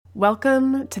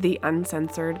Welcome to the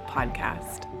Uncensored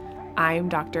podcast. I'm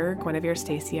Dr. Guinevere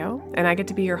Stacio, and I get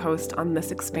to be your host on this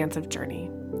expansive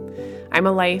journey. I'm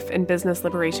a life and business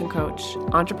liberation coach,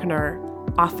 entrepreneur,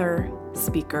 author,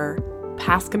 speaker,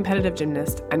 past competitive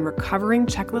gymnast, and recovering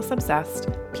checklist-obsessed,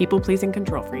 people-pleasing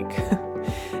control freak.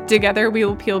 Together, we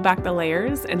will peel back the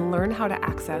layers and learn how to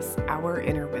access our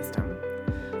inner wisdom.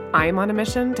 I am on a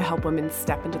mission to help women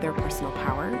step into their personal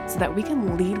power so that we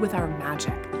can lead with our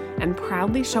magic and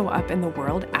proudly show up in the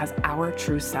world as our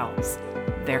true selves,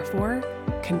 therefore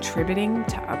contributing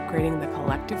to upgrading the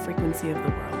collective frequency of the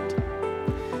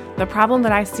world. The problem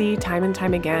that I see time and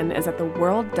time again is that the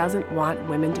world doesn't want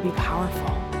women to be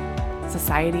powerful.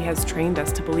 Society has trained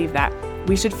us to believe that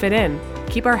we should fit in,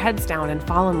 keep our heads down, and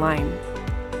fall in line.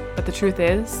 But the truth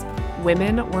is,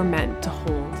 women were meant to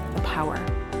hold the power.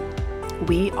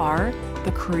 We are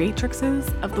the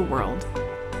creatrixes of the world,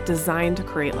 designed to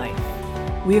create life.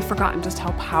 We have forgotten just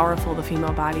how powerful the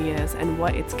female body is and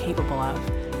what it's capable of,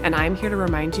 and I'm here to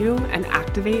remind you and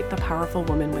activate the powerful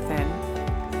woman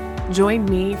within. Join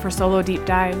me for solo deep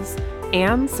dives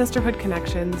and sisterhood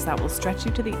connections that will stretch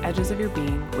you to the edges of your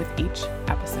being with each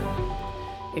episode.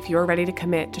 If you're ready to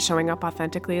commit to showing up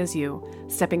authentically as you,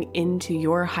 stepping into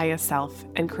your highest self,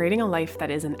 and creating a life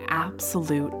that is an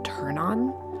absolute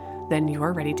turn-on, then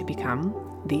you're ready to become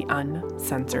the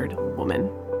uncensored woman.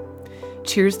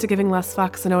 Cheers to giving less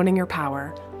fucks and owning your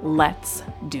power. Let's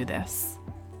do this.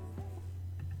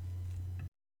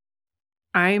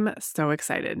 I'm so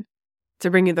excited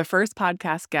to bring you the first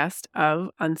podcast guest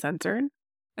of Uncensored.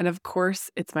 And of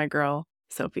course, it's my girl,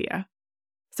 Sophia.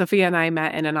 Sophia and I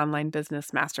met in an online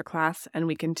business masterclass, and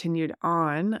we continued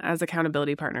on as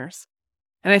accountability partners.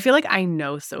 And I feel like I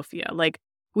know Sophia. Like,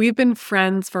 we've been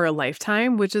friends for a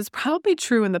lifetime, which is probably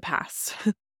true in the past.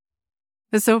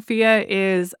 Sophia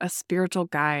is a spiritual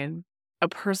guide, a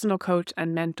personal coach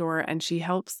and mentor, and she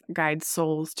helps guide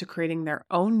souls to creating their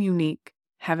own unique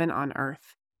heaven on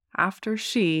earth after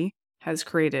she has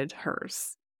created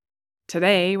hers.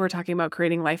 Today, we're talking about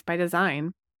creating life by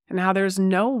design and how there's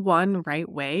no one right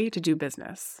way to do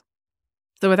business.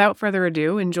 So without further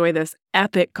ado, enjoy this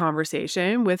epic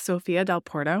conversation with Sophia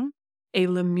Dalporto, a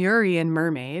Lemurian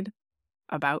mermaid,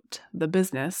 about the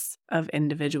business of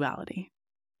individuality.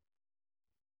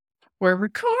 We're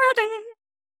recording.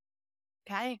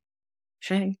 Okay.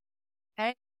 Shay.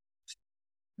 Hey.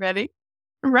 Ready?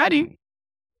 Ready.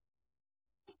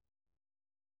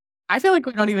 I feel like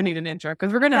we don't even need an intro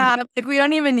because we're going to... Yeah, we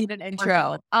don't even need an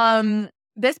intro.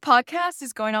 This podcast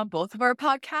is going on both of our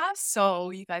podcasts, so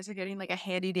you guys are getting like a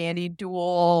handy dandy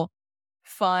dual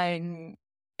fun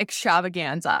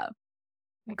extravaganza.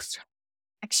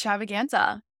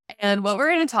 Extravaganza. And what we're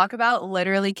going to talk about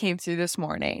literally came through this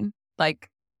morning, like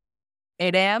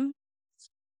 8 a.m.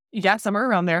 Yeah, somewhere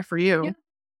around there for you. Yeah,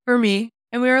 for me.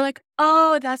 And we were like,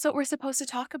 oh, that's what we're supposed to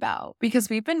talk about. Because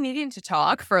we've been needing to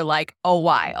talk for like a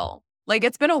while. Like,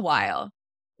 it's been a while.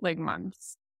 Like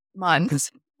months.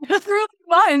 Through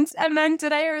months. And then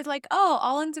today I was like, oh,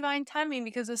 all in divine timing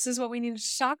because this is what we needed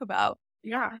to talk about.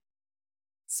 Yeah.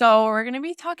 So we're going to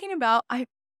be talking about, I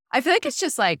feel like it's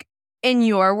just like, in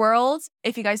your world,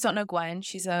 if you guys don't know Gwen,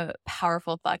 she's a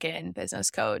powerful fucking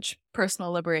business coach,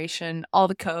 personal liberation, all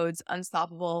the codes,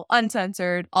 unstoppable,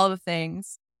 uncensored, all the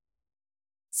things.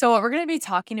 So what we're going to be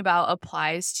talking about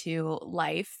applies to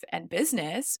life and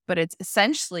business, but it's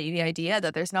essentially the idea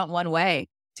that there's not one way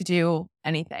to do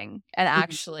anything. And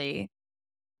actually,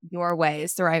 your way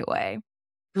is the right way.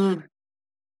 Mm.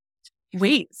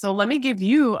 Wait, so let me give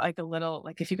you like a little,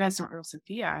 like if you guys don't know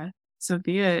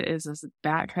Sophia is a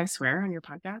bad, can I swear on your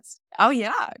podcast? Oh,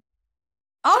 yeah.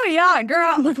 Oh, yeah,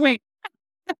 girl. Wait.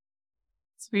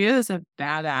 Sophia is a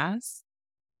badass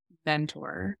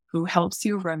mentor who helps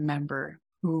you remember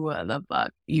who the fuck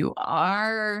you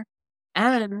are.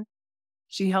 And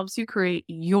she helps you create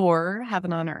your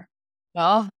heaven on earth.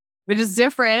 Well, which is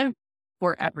different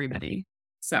for everybody.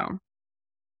 So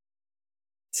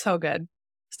good.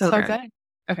 So good.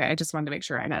 Okay, I just wanted to make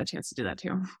sure I got a chance to do that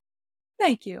too.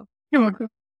 Thank you. You're welcome.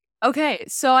 Okay,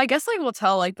 so I guess like we'll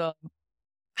tell like I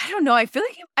don't know. I feel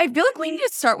like we need to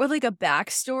start with like a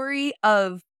backstory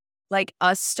of like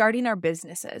us starting our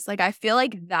businesses. Like I feel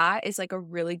like that is like a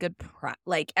really good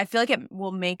like I feel like it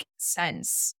will make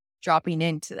sense dropping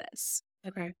into this.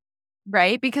 Okay.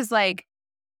 Right? Because like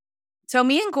so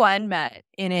me and Gwen met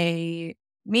in a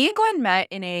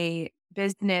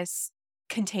business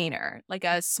container, like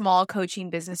a small coaching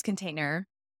business container.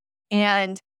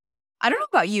 And I don't know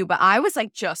about you, but I was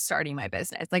like just starting my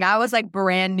business. Like I was like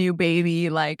brand new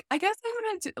baby. Like, I guess I'm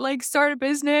going to like start a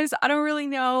business. I don't really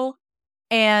know.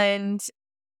 And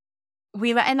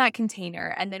we met in that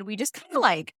container and then we just kind of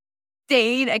like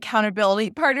stayed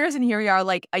accountability partners. And here we are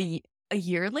like a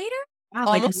year later,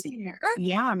 almost a year.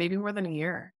 Yeah, maybe more than a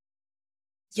year.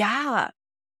 Yeah.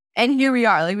 And here we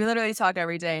are. Like we literally talk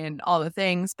every day and all the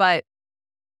things, but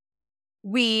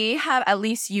we have, at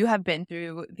least you have been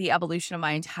through the evolution of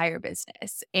my entire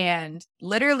business. And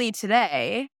literally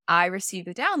today, I received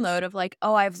a download of like,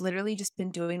 oh, I've literally just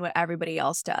been doing what everybody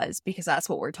else does because that's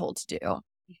what we're told to do.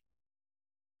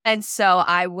 And so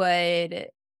I would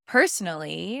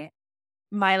personally,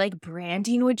 my like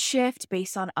branding would shift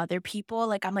based on other people.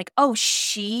 Like I'm like, oh,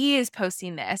 she is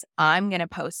posting this. I'm going to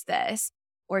post this.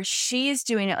 Or she's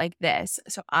doing it like this,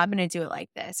 so I'm going to do it like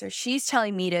this. Or she's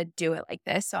telling me to do it like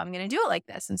this, so I'm going to do it like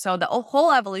this. And so the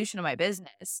whole evolution of my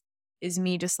business is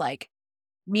me just like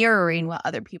mirroring what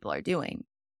other people are doing.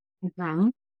 Mm-hmm.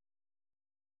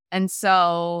 And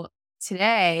so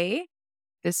today,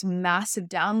 this massive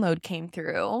download came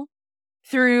through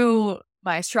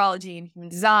my astrology and human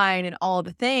design and all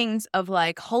the things of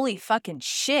like, holy fucking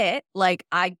shit. Like,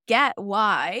 I get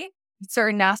why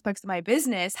certain aspects of my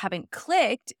business haven't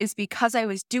clicked is because I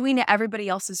was doing it everybody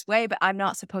else's way, but I'm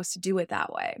not supposed to do it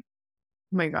that way. Oh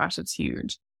my gosh, it's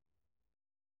huge.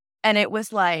 And it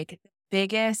was like the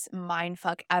biggest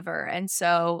mindfuck ever. And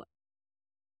so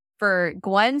for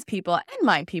Gwen's people and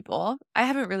my people, I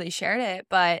haven't really shared it,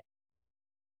 but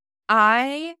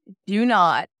I do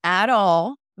not at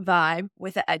all vibe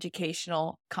with the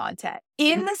educational content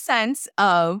in the sense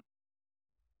of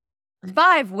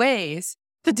 5 ways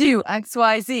to do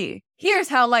XYZ. Here's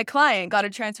how my client got a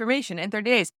transformation in 30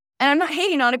 days. And I'm not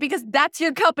hating on it because that's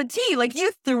your cup of tea. Like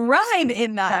you thrive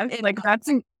in that. Like that's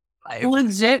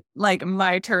legit like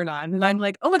my turn on. And I'm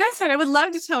like, oh my gosh, I would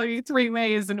love to tell you 3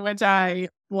 ways in which I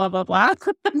blah, blah, blah.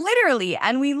 Literally.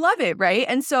 And we love it, right?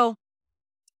 And so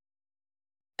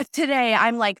today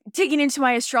I'm like digging into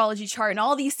my astrology chart and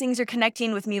all these things are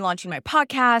connecting with me launching my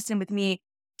podcast and with me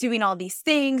doing all these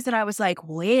things. And I was like,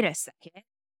 wait a second.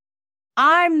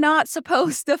 I'm not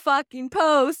supposed to fucking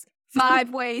post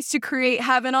 5 ways to create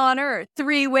heaven on earth,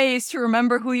 3 ways to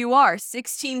remember who you are,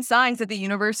 16 signs that the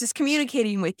universe is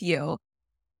communicating with you.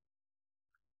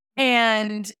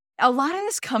 And a lot of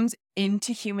this comes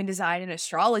into human design and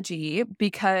astrology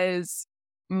because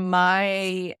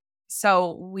me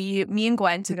and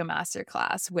Gwen took a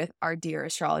masterclass with our dear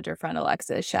astrologer friend,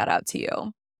 Alexis. Shout out to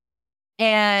you.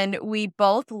 And we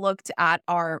both looked at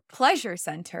our pleasure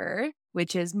center,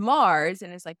 which is Mars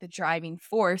and is like the driving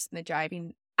force and the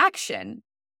driving action.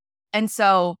 And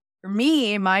so for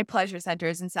me, my pleasure center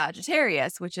is in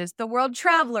Sagittarius, which is the world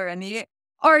traveler and the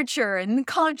archer and the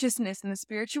consciousness and the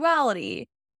spirituality.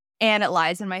 And it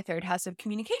lies in my 3rd house of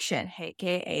communication,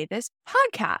 aka this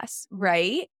podcast,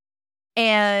 right?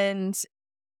 And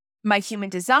my human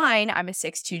design, I'm a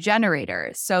 6-2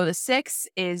 generator. So the 6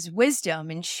 is wisdom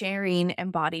and sharing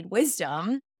embodied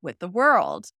wisdom with the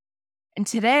world. And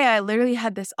today I literally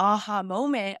had this aha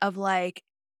moment of like,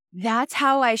 that's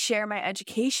how I share my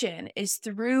education is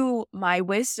through my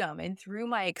wisdom and through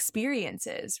my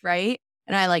experiences, right?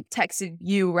 And I like texted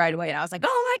you right away and I was like,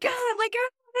 oh my God, like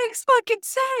it makes fucking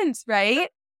sense, right?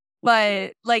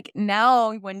 But like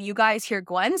now when you guys hear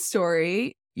Gwen's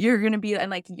story, you're going to be in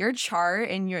like your chart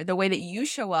and the way that you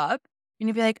show up, and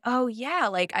you'll be like, oh yeah,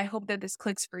 like I hope that this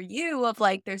clicks for you of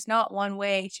like, there's not one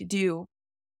way to do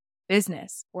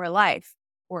business or life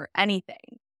or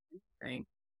anything. Right.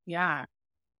 Yeah.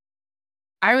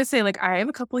 I would say like I have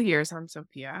a couple of years on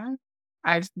Sophia.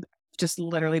 I've just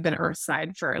literally been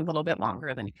Earthside for a little bit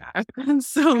longer than you have. And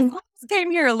so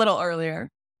Came here a little earlier.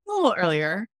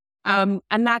 And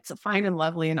that's fine and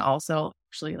lovely and also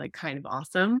actually like kind of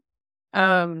awesome.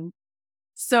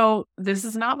 So this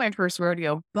is not my first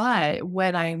rodeo, but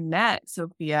when I met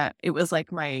Sophia, it was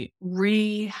like my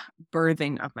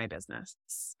rebirthing of my business.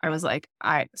 I was like,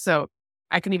 so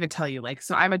I can even tell you like,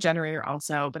 so I'm a generator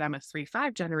also, but I'm a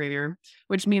 3-5 generator,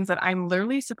 which means that I'm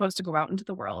literally supposed to go out into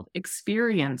the world,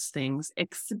 experience things,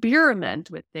 experiment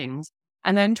with things,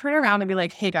 and then turn around and be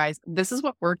like, hey guys, this is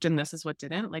what worked and this is what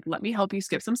didn't. Like, let me help you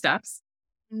skip some steps.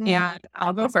 And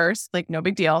I'll go first, like no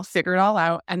big deal, figure it all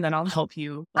out. And then I'll help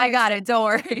you. I got it. Don't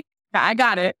worry. I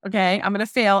got it. Okay. I'm going to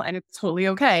fail and it's totally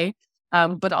okay.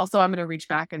 But also I'm going to reach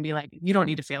back and be like, you don't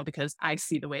need to fail because I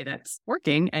see the way that's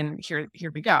working. And here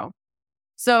we go.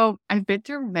 So I've been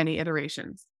through many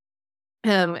iterations.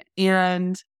 And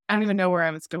I don't even know where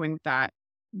I was going with that,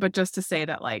 but just to say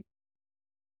that like,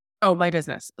 oh, my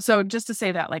business. So just to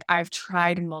say that like I've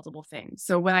tried multiple things.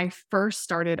 So when I first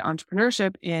started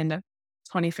entrepreneurship in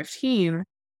 2015,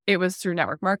 it was through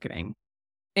network marketing.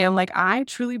 And like, I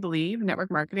truly believe network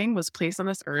marketing was placed on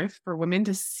this earth for women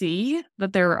to see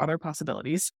that there are other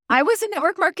possibilities. I was in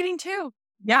network marketing too.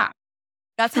 Yeah.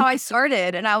 That's how I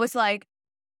started. And I was like,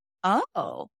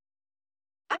 oh,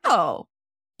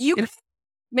 you can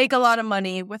make a lot of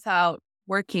money without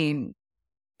working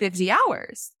 50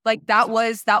 hours. Like that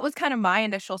was kind of my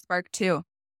initial spark too.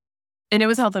 And it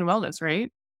was health and wellness,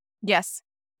 right? Yes.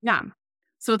 Yeah.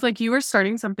 So it's like you were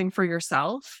starting something for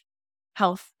yourself,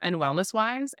 health and wellness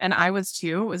wise. And I was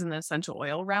too. It was in the essential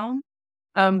oil realm.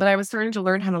 But I was starting to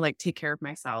learn how to like take care of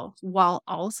myself while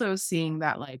also seeing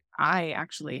that like I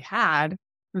actually had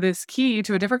this key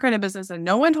to a different kind of business that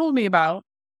no one told me about.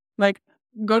 Like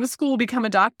go to school, become a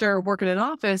doctor, work in an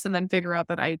office, and then figure out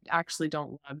that I actually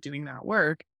don't love doing that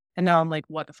work. And now I'm like,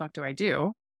 what the fuck do I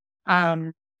do?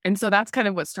 And so that's kind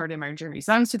of what started my journey.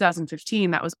 So that was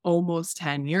 2015. That was almost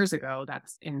 10 years ago.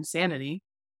 That's insanity.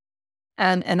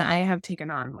 And I have taken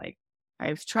on like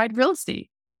I've tried real estate.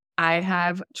 I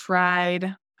have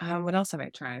tried what else have I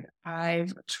tried?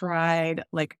 I've tried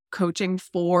like coaching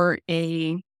for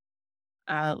a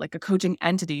like a coaching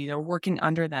entity, you know, working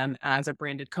under them as a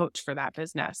branded coach for that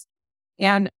business.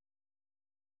 And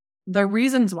the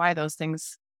reasons why those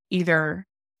things either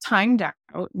timed out,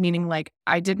 meaning like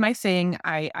I did my thing,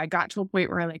 I got to a point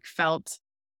where I like felt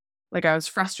like I was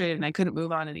frustrated and I couldn't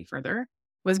move on any further,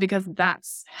 was because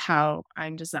that's how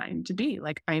I'm designed to be.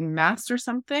 Like I master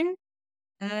something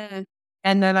and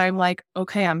then I'm like,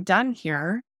 okay, I'm done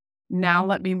here. Now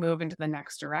let me move into the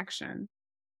next direction.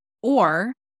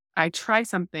 Or I try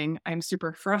something, I'm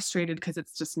super frustrated because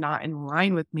it's just not in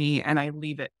line with me and I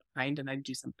leave it behind and I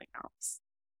do something else.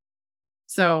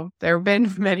 So there have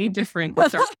been many different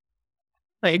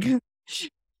like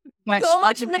So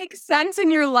much makes sense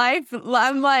in your life.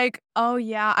 I'm like, oh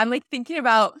yeah. I'm like thinking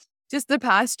about just the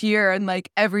past year and like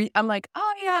I'm like,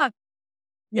 oh yeah.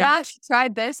 Yeah, she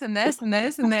tried this and this and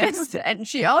this and this. And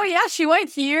she went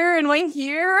here and went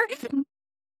here.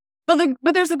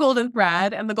 But there's a golden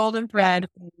thread, and the golden thread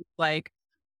is like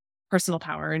personal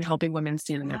power and helping women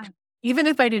stand in their. Even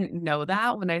if I didn't know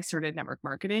that when I started network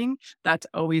marketing, that's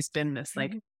always been this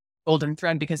like golden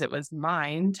thread because it was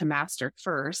mine to master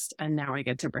first, and now I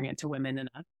get to bring it to women in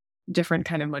a different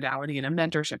kind of modality and a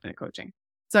mentorship and a coaching.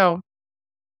 So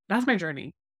that's my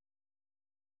journey.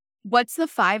 What's the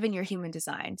 5 in your human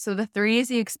design? So the 3 is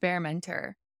the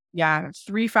experimenter. Yeah,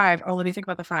 3, 5. Oh, let me think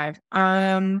about the 5.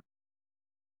 I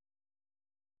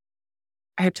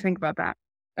have to think about that.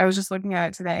 I was just looking at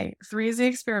it today. 3 is the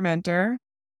experimenter.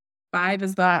 5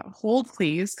 is the hold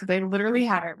please, because I literally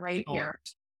had it right here.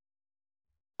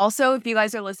 Also, if you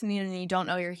guys are listening and you don't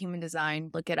know your human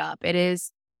design, look it up. It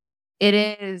is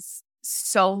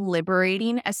so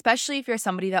liberating, especially if you're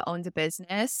somebody that owns a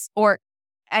business or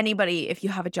anybody, if you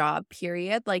have a job,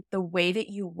 period. Like the way that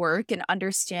you work and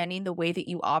understanding the way that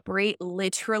you operate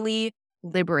literally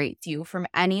liberates you from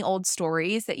any old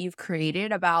stories that you've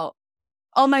created about,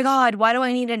 oh my God, why do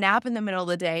I need a nap in the middle of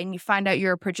the day? And you find out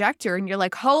you're a projector and you're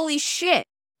like, holy shit,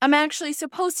 I'm actually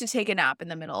supposed to take a nap in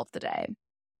the middle of the day.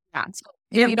 Yeah. So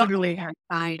if you don't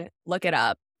find it, look it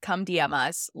up. Come DM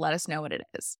us. Let us know what it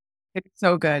is. It's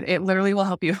so good. It literally will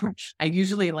help you. I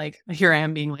usually like, here I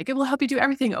am being like, it will help you do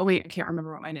everything. Oh wait, I can't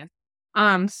remember what mine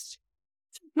is.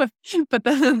 But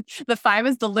the 5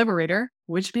 is the liberator,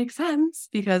 which makes sense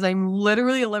because I'm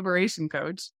literally a liberation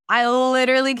coach. I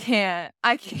literally can't.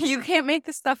 You can't make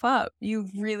this stuff up. You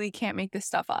really can't make this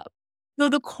stuff up. So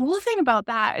the cool thing about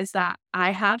that is that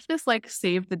I have this like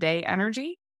save the day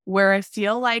energy where I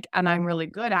feel like, and I'm really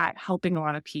good at helping a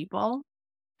lot of people.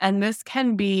 And this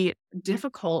can be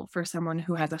difficult for someone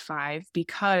who has a 5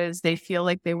 because they feel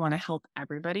like they want to help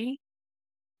everybody.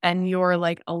 And your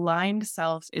like aligned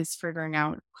self is figuring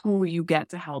out who you get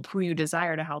to help, who you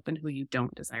desire to help, and who you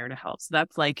don't desire to help. So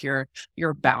that's like your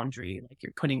boundary, like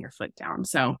you're putting your foot down.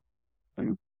 So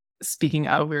speaking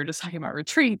of, we were just talking about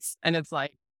retreats, and it's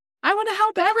like, I want to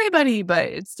help everybody, but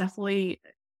it's definitely,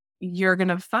 you're going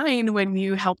to find when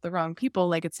you help the wrong people,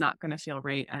 like it's not going to feel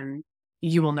right. And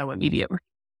you will know immediately.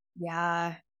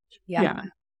 Yeah.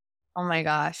 Oh my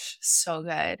gosh. So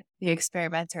good. The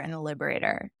experimenter and the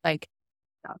liberator. Like,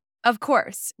 of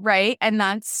course, right? And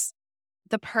that's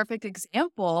the perfect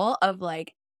example of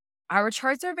like, our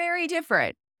charts are very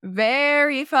different,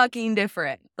 very fucking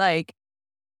different. Like,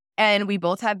 and we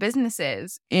both have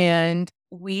businesses and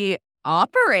we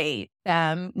operate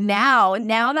them now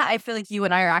that I feel like you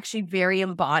and I are actually very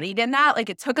embodied in that. Like,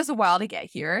 it took us a while to get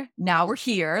here. Now we're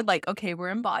here. Like, okay, we're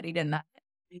embodied in that.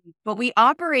 But we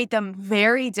operate them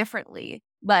very differently.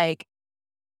 Like,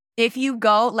 if you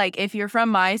go, like, if you're from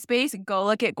my space, go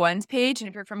look at Gwen's page. And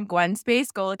if you're from Gwen's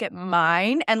space, go look at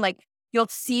mine. And like, you'll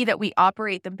see that we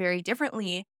operate them very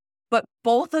differently. But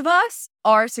both of us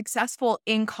are successful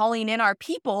in calling in our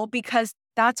people because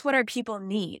that's what our people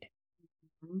need.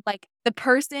 Like the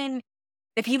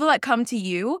people that come to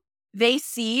you, they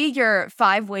see your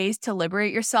 5 ways to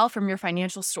liberate yourself from your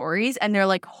financial stories. And they're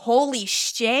like, holy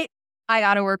shit, I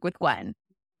got to work with Gwen.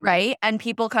 Right. And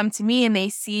people come to me and they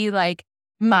see like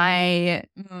my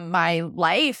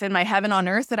life and my heaven on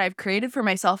earth that I've created for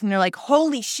myself. And they're like,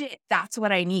 holy shit, that's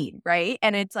what I need. Right.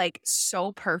 And it's like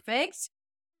so perfect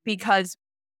because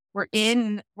we're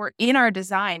in our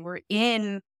design. We're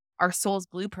in our soul's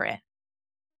blueprint.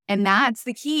 And that's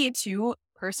the key to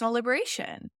personal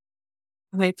liberation.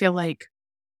 And I feel like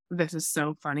this is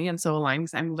so funny and so aligned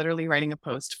because I'm literally writing a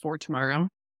post for tomorrow.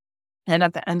 And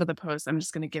at the end of the post, I'm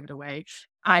just going to give it away.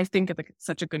 I think it's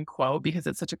such a good quote because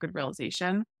it's such a good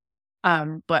realization.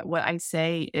 But what I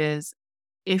say is,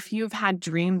 if you've had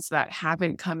dreams that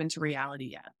haven't come into reality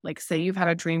yet, like say you've had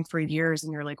a dream for years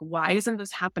and you're like, why isn't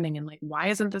this happening? And like, why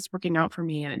isn't this working out for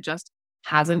me? And it just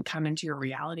hasn't come into your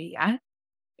reality yet.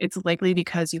 It's likely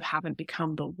because you haven't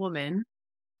become the woman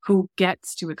who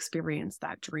gets to experience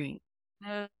that dream.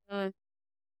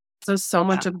 So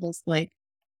much of this, like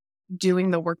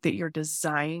doing the work that you're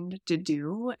designed to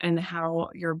do and how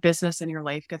your business and your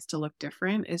life gets to look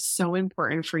different is so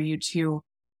important for you to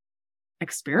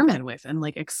experiment with and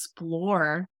like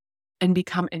explore and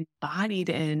become embodied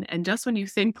in. And just when you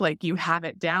think like you have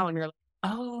it down, you're like,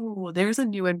 oh, there's a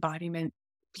new embodiment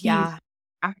piece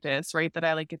practice, right? That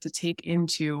I like get to take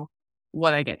into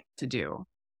what I get to do.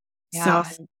 Yeah.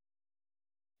 So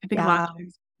I think a lot of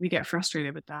times we get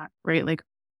frustrated with that, right? Like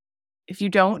if you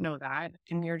don't know that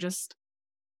and you're just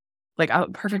like a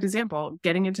perfect example,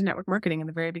 getting into network marketing in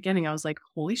the very beginning, I was like,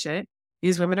 holy shit,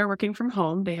 these women are working from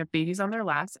home. They have babies on their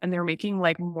laps and they're making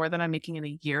like more than I'm making in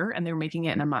a year and they're making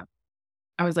it in a month.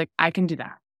 I was like, I can do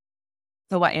that.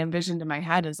 So what I envisioned in my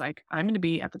head is like, I'm going to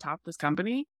be at the top of this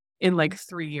company in like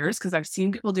 3 years because I've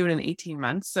seen people do it in 18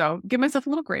 months. So give myself a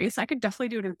little grace. I could definitely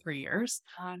do it in 3 years.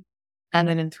 And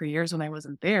then in 3 years when I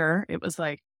wasn't there, it was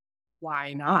like,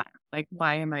 why not? Like,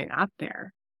 why am I not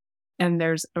there? And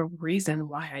there's a reason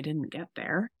why I didn't get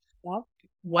there. Well, it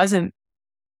wasn't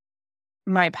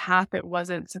my path. It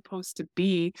wasn't supposed to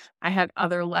be. I had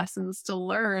other lessons to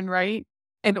learn, right?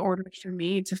 In order for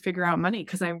me to figure out money,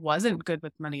 because I wasn't good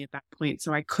with money at that point.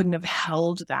 So I couldn't have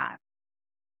held that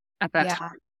at that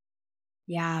time.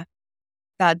 Yeah.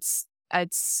 It's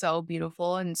so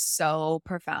beautiful and so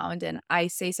profound. And I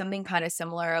say something kind of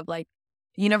similar of like,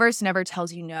 the universe never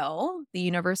tells you no. The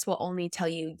universe will only tell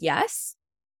you, yes,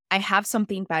 I have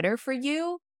something better for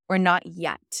you, or not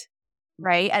yet.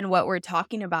 Right. And what we're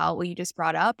talking about, what you just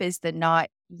brought up, is the not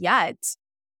yet,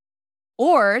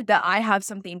 or that I have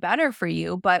something better for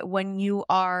you. But when you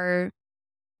are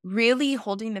really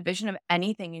holding the vision of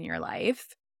anything in your life,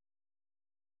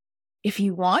 if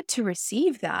you want to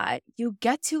receive that, you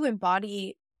get to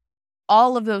embody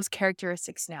all of those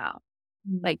characteristics now.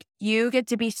 Like you get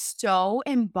to be so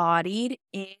embodied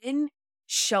in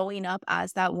showing up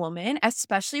as that woman,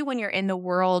 especially when you're in the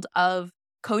world of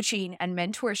coaching and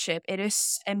mentorship.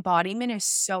 Embodiment is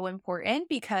so important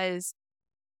because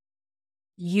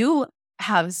you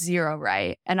have zero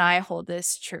right, and I hold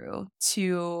this true,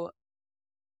 to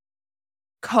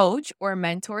coach or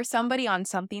mentor somebody on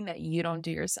something that you don't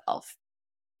do yourself.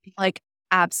 Like,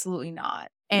 absolutely not.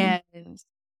 And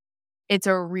it's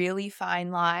a really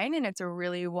fine line, and it's a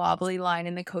really wobbly line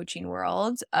in the coaching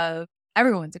world of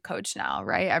everyone's a coach now,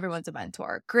 right? Everyone's a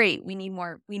mentor. Great. We need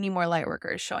more light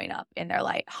workers showing up in their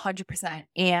light, 100%.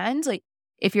 And like,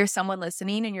 if you're someone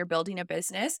listening and you're building a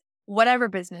business, whatever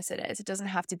business it is, it doesn't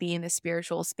have to be in the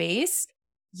spiritual space.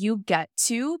 You get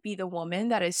to be the woman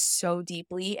that is so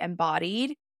deeply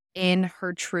embodied in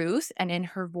her truth and in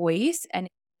her voice and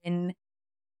in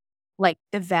like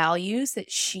the values that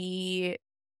she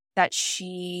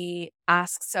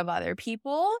asks of other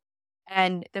people,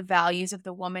 and the values of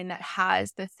the woman that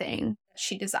has the thing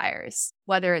she desires,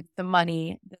 whether it's the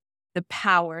money, the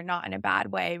power, not in a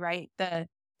bad way, right? The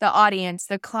audience,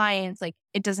 the clients, like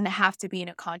it doesn't have to be in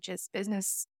a conscious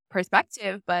business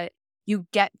perspective, but you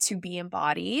get to be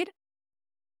embodied.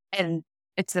 And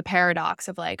it's the paradox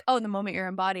of like, oh, the moment you're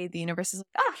embodied, the universe is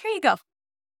like, oh, here you go.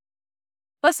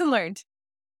 Lesson learned.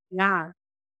 Yeah.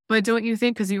 But don't you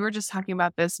think, because you were just talking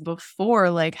about this before,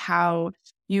 like how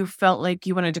you felt like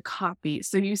you wanted to copy.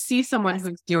 So you see someone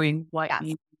who's doing what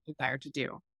you desire to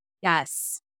do.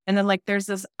 Yes. And then like there's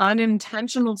this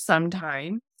unintentional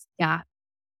sometimes. Yeah.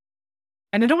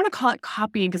 And I don't want to call it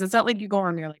copying because it's not like you go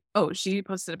on there like, oh, she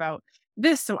posted about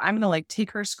this, so I'm going to like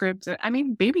take her script. I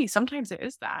mean, maybe sometimes it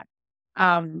is that.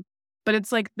 But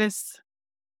it's like this,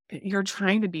 you're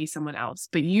trying to be someone else,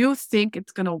 but you think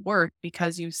it's going to work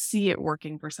because you see it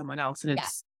working for someone else. And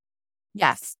it's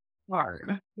yes,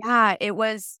 hard. Yeah, it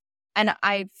was And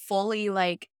I fully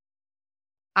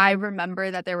I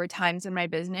remember that there were times in my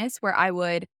business where I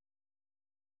would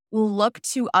look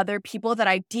to other people that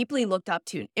I deeply looked up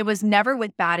to. It was never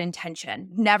with bad intention,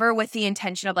 never with the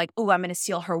intention of like, oh, I'm going to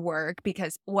steal her work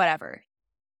because whatever.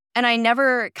 And I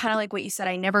never, kind of like what you said,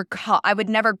 I would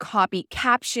never copy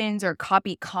captions or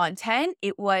copy content.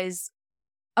 It was,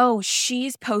 oh,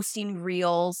 she's posting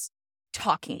reels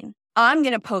talking. I'm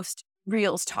going to post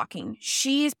reels talking.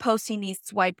 She's posting these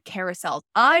swipe carousels.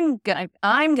 I'm going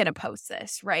to post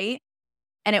this, right?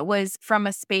 And it was from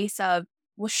a space of,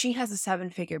 well, she has a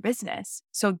 7-figure business.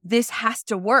 So this has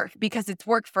to work because it's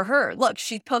worked for her. Look,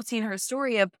 she's posting her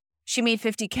story of she made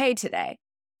 50K today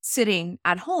sitting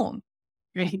at home.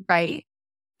 Right.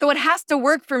 So it has to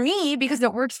work for me because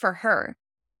it works for her.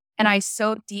 And I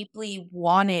so deeply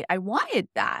wanted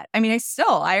that. I mean,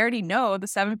 I already know the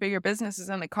 7-figure business is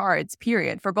in the cards,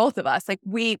 period, for both of us. Like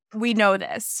we know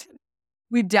this.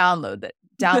 We downloaded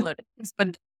this.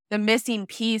 But the missing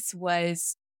piece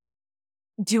was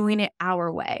doing it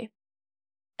our way.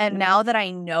 And now that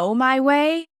I know my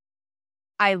way,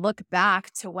 I look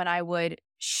back to when I would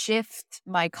shift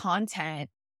my content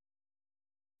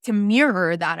to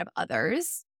mirror that of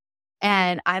others.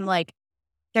 And I'm like,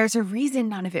 there's a reason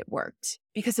none of it worked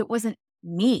because it wasn't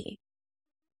me.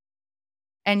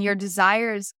 And your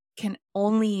desires can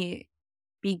only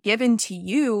be given to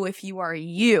you if you are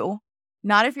you,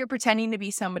 not if you're pretending to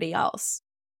be somebody else.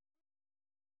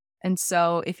 And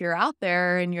so if you're out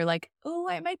there and you're like, oh,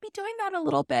 I might be doing that a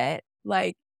little bit,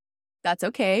 like, that's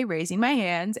okay. Raising my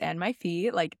hands and my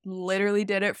feet, like literally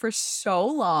did it for so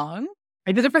long.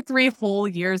 I did it for 3 whole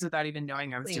years without even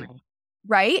knowing I was doing it.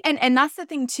 Right. And that's the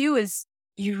thing too, is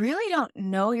you really don't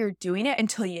know you're doing it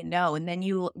until you know. And then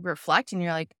you reflect and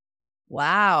you're like,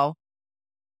 wow.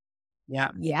 Yeah.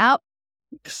 Yep.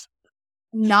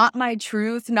 Not my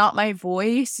truth, not my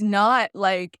voice, not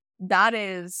like that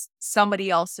is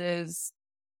somebody else's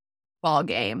ball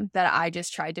game that I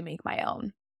just tried to make my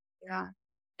own. Yeah.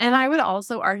 And I would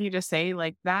also argue to say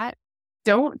like that,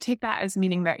 don't take that as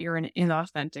meaning that you're an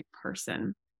inauthentic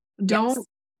person. Don't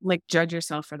like judge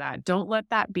yourself for that. Don't let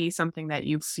that be something that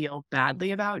you feel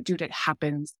badly about. Dude, it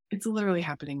happens. It's literally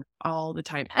happening all the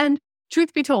time. And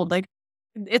truth be told, like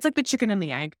it's like the chicken and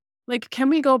the egg. Like, can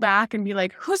we go back and be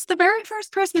like, who's the very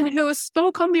first person who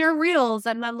spoke on their reels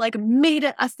and then like made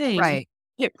it a thing? Right.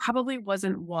 It probably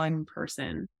wasn't one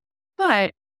person.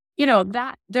 But you know,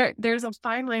 that there's a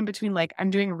fine line between like,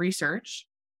 I'm doing research.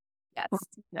 Yes.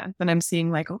 Yeah. Then I'm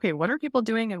seeing like, okay, what are people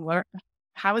doing and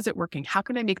how is it working? How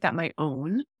can I make that my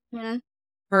own? Mm-hmm.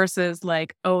 Versus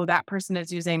like, oh, that person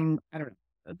is using, I don't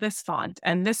know, this font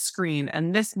and this screen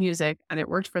and this music and it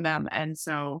worked for them. And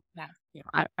so you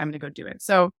know, I'm going to go do it.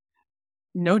 So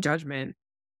no judgment,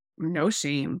 no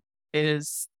shame.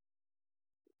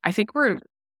 I think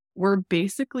we're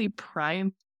basically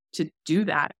primed to do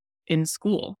that in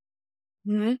school.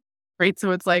 Mm-hmm. Right.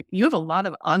 So it's like you have a lot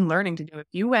of unlearning to do. If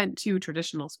you went to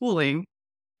traditional schooling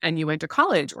and you went to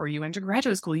college or you went to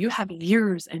graduate school, you have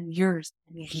years and years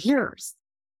and years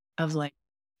of like,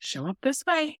 show up this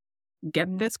way,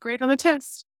 get this grade on the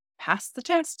test, pass the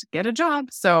test, get a job.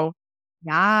 So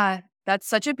yeah, that's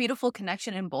such a beautiful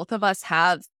connection. And both of us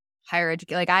have higher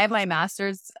education. Like I have my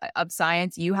master's of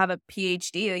science. You have a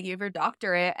PhD, like you have your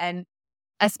doctorate. And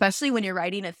especially when you're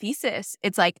writing a thesis,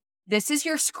 it's like, this is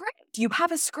your script. You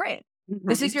have a script.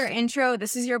 This is your intro.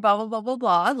 This is your blah, blah, blah, blah,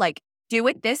 blah. Like, do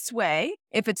it this way.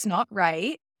 If it's not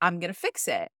right, I'm going to fix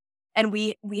it. And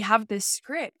we have this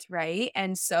script, right?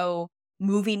 And so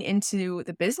moving into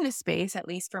the business space, at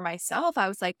least for myself, I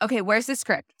was like, okay, where's the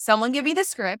script? Someone give me the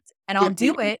script and I'll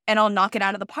do it and I'll knock it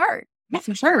out of the park.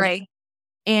 for sure. Right.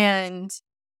 And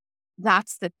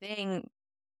that's the thing.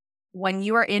 When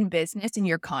you are in business and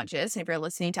you're conscious, and if you're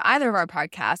listening to either of our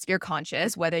podcasts, you're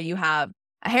conscious, whether you have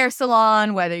a hair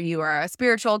salon, whether you are a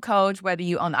spiritual coach, whether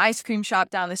you own the ice cream shop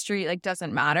down the street, like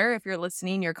doesn't matter. If you're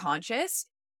listening, you're conscious.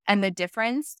 And the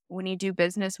difference when you do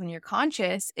business, when you're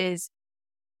conscious, is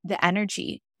the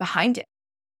energy behind it.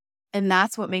 And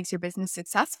that's what makes your business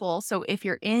successful. So if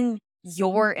you're in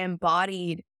your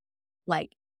embodied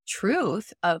like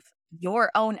truth of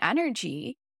your own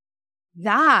energy,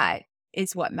 that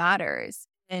is what matters.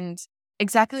 And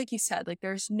exactly like you said, like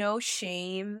there's no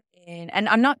shame in, and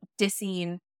I'm not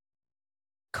dissing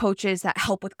coaches that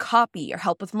help with copy or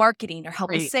help with marketing or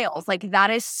help with sales. Like that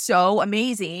is so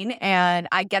amazing. And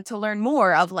I get to learn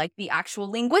more of like the actual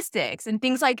linguistics and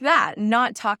things like that.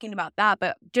 Not talking about that,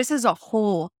 but just as a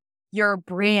whole, your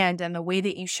brand and the way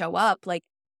that you show up, like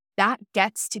that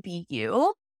gets to be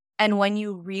you. And when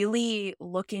you really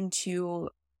look into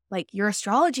like your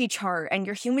astrology chart and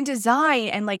your human design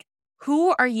and like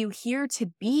who are you here to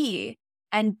be?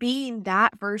 And being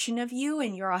that version of you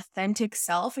and your authentic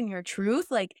self and your truth,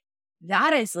 like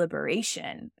that is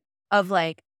liberation of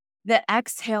like the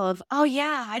exhale of, oh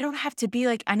yeah, I don't have to be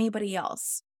like anybody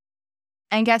else.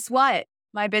 And guess what?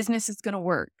 My business is going to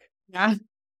work. Yeah.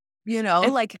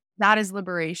 Like that is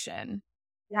liberation.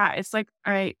 Yeah. It's like,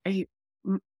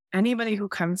 anybody who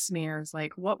comes to me is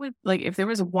like, what would, like, if there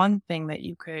was one thing that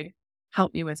you could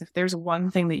help me with, if there's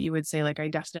one thing that you would say, like, I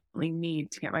definitely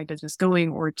need to get my business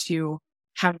going or to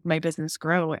have my business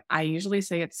grow, I usually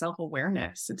say it's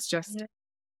self-awareness. It's just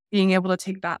being able to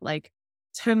take that like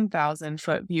 10,000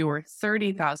 foot view or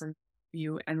 30,000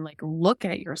 view and like look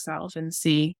at yourself and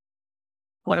see,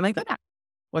 what am I good at?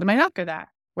 What am I not good at?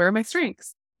 Where are my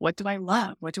strengths? What do I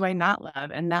love? What do I not love?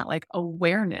 And that like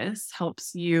awareness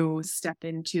helps you step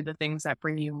into the things that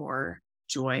bring you more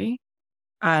joy,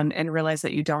 and realize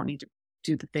that you don't need to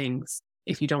do the things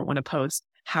if you don't want to post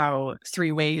how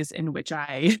 3 ways in which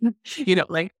I,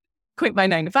 like quit my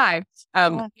 9 to 5.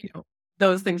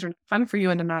 Those things are not fun for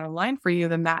you and are not aligned for you,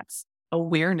 then that's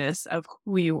awareness of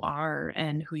who you are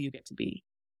and who you get to be.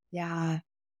 Yeah.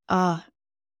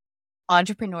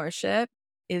 Entrepreneurship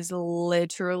is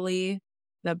literally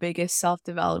the biggest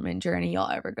self-development journey you'll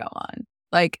ever go on.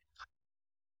 Like,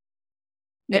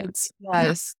 it's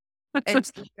just,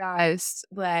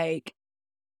 like,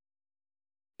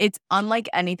 it's unlike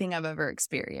anything I've ever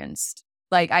experienced.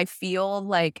 Like, I feel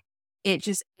like it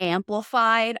just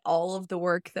amplified all of the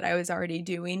work that I was already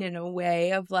doing in a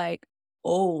way of like,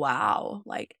 oh, wow.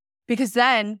 Like, because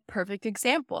then, perfect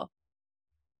example.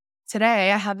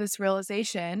 Today, I have this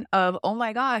realization of, oh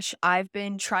my gosh, I've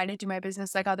been trying to do my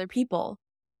business like other people.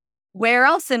 Where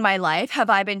else in my life have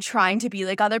I been trying to be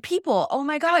like other people? Oh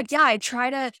my God, yeah, I try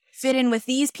to fit in with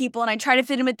these people and I try to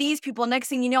fit in with these people. Next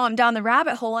thing you know, I'm down the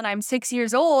rabbit hole and I'm 6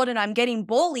 years old and I'm getting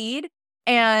bullied.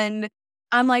 And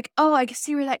I'm like, oh, I can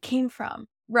see where that came from,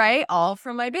 right? All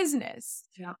from my business.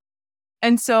 Yeah.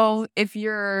 And so if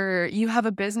you have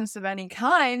a business of any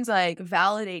kind, like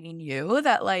validating you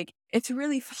that like, it's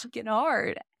really fucking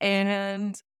hard.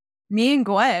 And me and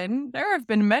Gwen, there have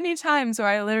been many times where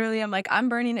I literally am like, I'm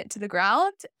burning it to the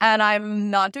ground and I'm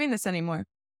not doing this anymore.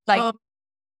 Like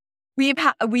we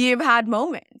have had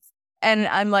moments and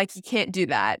I'm like, you can't do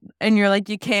that. And you're like,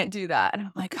 you can't do that. And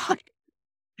I'm like, oh,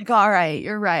 all right,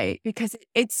 you're right. Because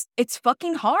it's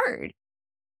fucking hard.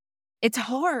 It's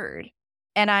hard.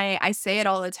 And I say it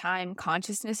all the time.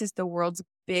 Consciousness is the world's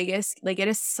biggest, like it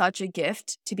is such a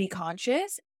gift to be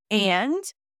conscious. And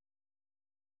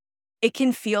it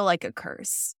can feel like a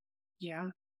curse.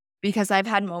 Yeah. Because I've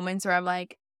had moments where I'm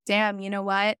like, damn, you know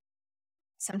what?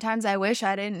 Sometimes I wish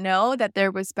I didn't know that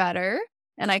there was better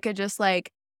and I could just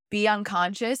like be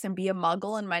unconscious and be a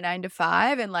muggle in my 9 to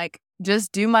 5 and like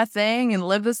just do my thing and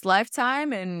live this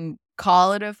lifetime and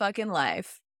call it a fucking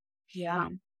life. Yeah.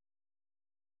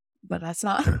 But that's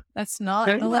not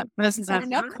what I'm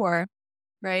signing up for,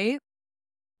 right?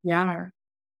 Yeah.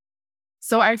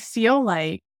 So I feel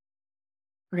like,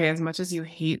 okay, as much as you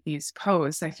hate these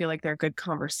posts, I feel like they're good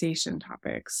conversation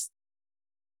topics.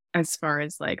 As far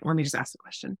as like, let me just ask the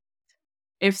question.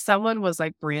 If someone was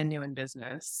like brand new in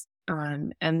business,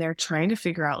 and they're trying to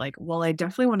figure out like, well, I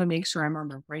definitely want to make sure I'm on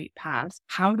the right path.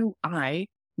 How do I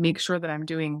make sure that I'm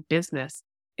doing business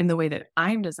in the way that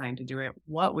I'm designed to do it?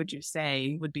 What would you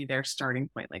say would be their starting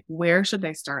point? Like, where should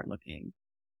they start looking?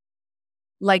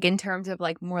 Like in terms of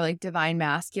like more like divine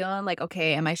masculine, like,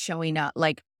 okay, am I showing up?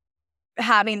 Like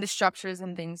having the structures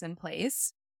and things in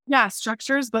place. Yeah,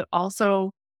 structures, but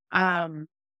also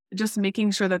just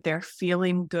making sure that they're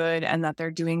feeling good and that they're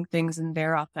doing things in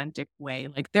their authentic way.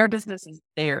 Like their business is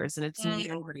theirs and it's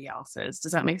nobody else's.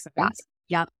 Does that make sense?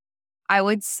 Yeah. I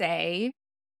would say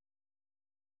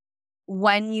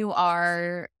when you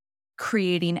are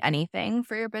creating anything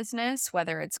for your business,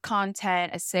 whether it's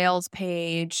content, a sales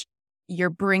page, you're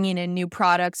bringing in new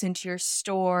products into your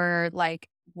store, like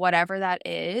whatever that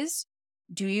is,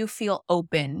 do you feel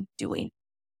open doing?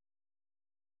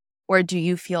 Or do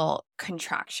you feel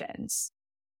contractions?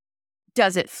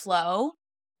 Does it flow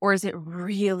or is it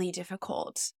really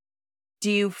difficult? Do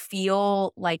you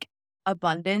feel like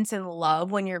abundance and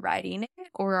love when you're writing it?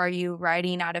 Or are you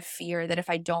writing out of fear that if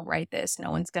I don't write this,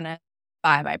 no one's going to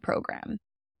buy my program?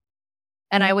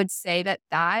 And I would say that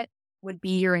that would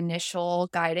be your initial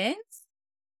guidance.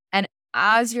 And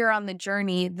as you're on the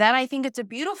journey, then I think it's a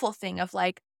beautiful thing of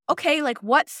like, okay, like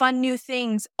what fun new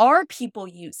things are people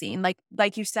using?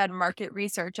 Like you said, market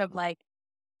research of like,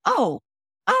 oh,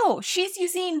 she's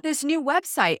using this new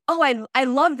website. Oh, I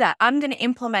love that. I'm going to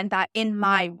implement that in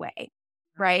my way,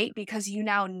 right? Because you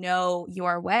now know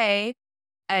your way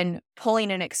and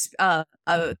pulling a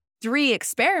 3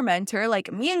 experimenter,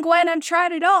 like me and Gwen have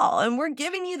tried it all. And we're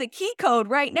giving you the key code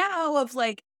right now of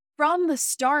like from the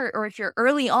start, or if you're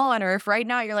early on, or if right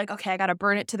now you're like, okay, I got to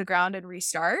burn it to the ground and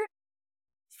restart.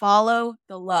 Follow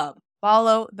the love,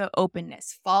 follow the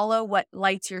openness, follow what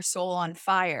lights your soul on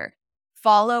fire,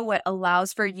 follow what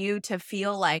allows for you to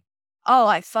feel like, oh,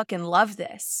 I fucking love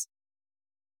this.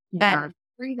 Yeah. And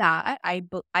through that,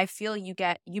 I feel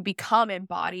you become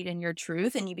embodied in your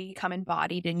truth, and you become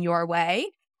embodied in your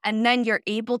way. And then you're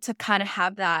able to kind of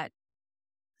have that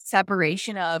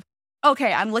separation of,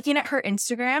 okay, I'm looking at her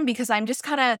Instagram because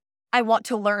I want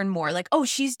to learn more. Like, oh,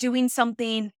 she's doing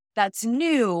something that's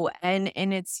new and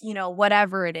it's,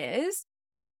 whatever it is.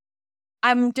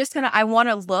 I want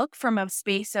to look from a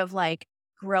space of like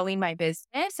growing my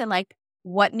business and like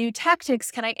what new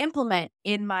tactics can I implement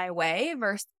in my way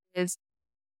versus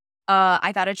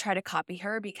I got to try to copy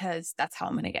her because that's how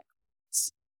I'm going to get.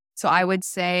 So I would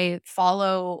say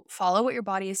follow what your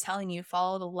body is telling you,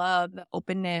 follow the love, the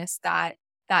openness, that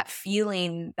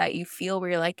feeling that you feel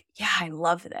where you're like, yeah, I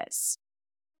love this.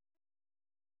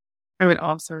 I would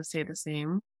also say the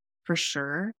same for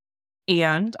sure.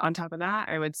 And on top of that,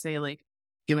 I would say like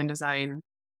human design,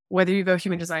 whether you go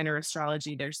human design or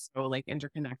astrology, they're so like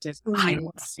interconnected. I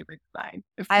love human design.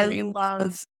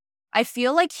 I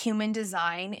feel like human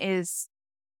design is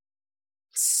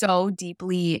so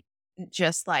deeply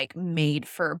just like made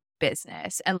for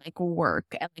business and like work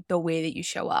and like the way that you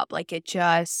show up. Like it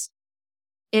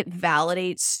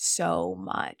validates so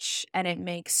much and it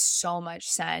makes so much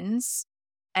sense.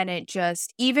 And it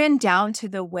just, even down to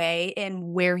the way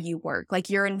in where you work, like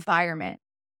your environment.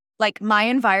 Like my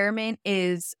environment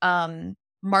is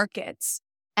markets.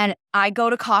 And I go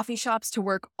to coffee shops to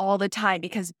work all the time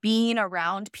because being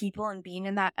around people and being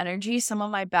in that energy, some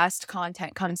of my best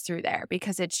content comes through there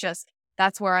because it's just,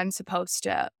 that's where I'm supposed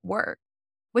to work.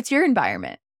 What's your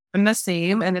environment? I'm the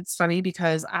same. And it's funny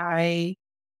because I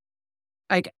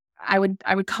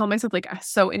would call myself like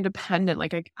so independent.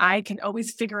 Like I can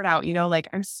always figure it out, like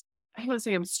I don't want to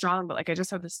say I'm strong, but like I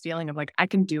just have this feeling of like I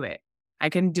can do it. I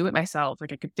can do it myself.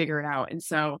 Like I could figure it out. And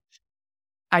so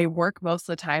I work most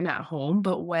of the time at home,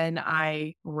 but when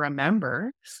I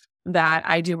remember that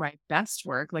I do my best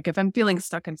work, like if I'm feeling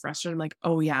stuck and frustrated, I'm like,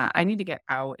 oh yeah, I need to get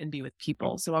out and be with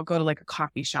people. So I'll go to like a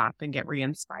coffee shop and get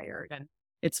re-inspired. And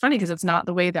it's funny because it's not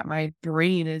the way that my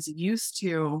brain is used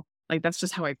to. Like that's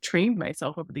just how I've trained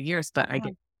myself over the years, but I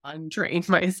get untrained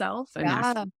myself and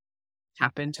just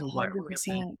happen to what we're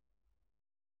seeing.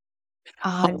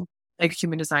 Like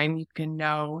human design, you can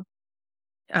know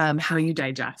how you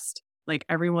digest. Like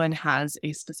everyone has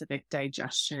a specific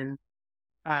digestion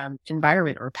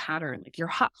environment or pattern, like your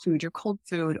hot food, your cold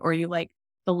food, or you like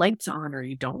the lights on or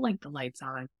you don't like the lights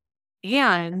on.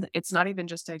 And it's not even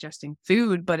just digesting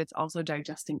food, but it's also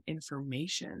digesting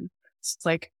information. It's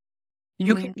like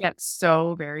you can get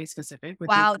so very specific with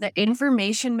the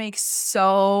information makes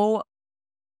so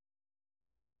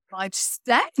much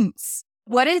sense.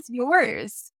 What is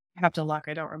yours? I have to look.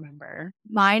 I don't remember.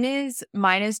 Mine is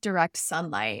direct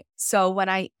sunlight. So when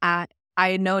I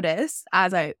noticed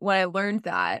when I learned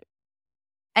that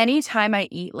anytime I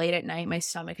eat late at night, my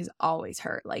stomach is always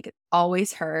hurt. Like it's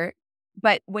always hurt.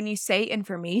 But when you say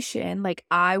information, like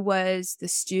I was the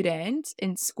student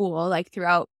in school, like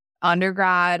throughout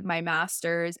undergrad, my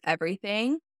master's,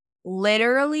 everything.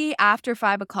 Literally after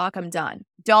 5 o'clock, I'm done.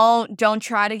 Don't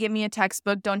try to give me a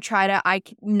textbook. Don't try to,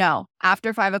 no,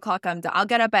 after 5 o'clock, I'm done. I'll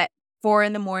get up at 4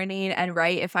 a.m. and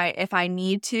write if I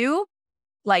need to,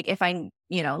 like if I'm,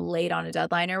 late on a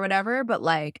deadline or whatever, but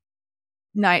like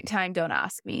nighttime, don't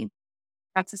ask me.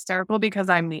 That's hysterical because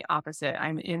I'm the opposite.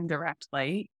 I'm in direct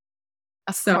light.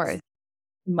 Of course.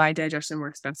 My digestion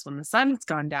works best when the sun's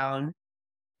gone down.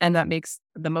 And that makes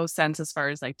the most sense as far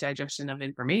as like digestion of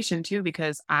information too,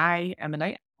 because I am a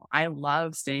night owl. I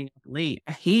love staying up late.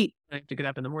 I hate when I have to get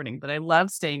up in the morning, but I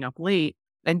love staying up late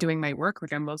and doing my work.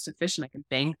 Like I'm most efficient. I can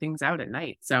bang things out at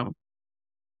night. So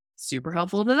super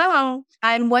helpful to know.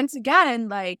 And once again,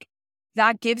 like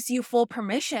that gives you full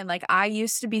permission. Like I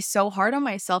used to be so hard on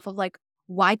myself of like,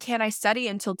 why can't I study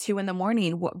until 2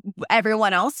 a.m?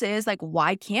 Everyone else is like,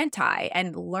 why can't I?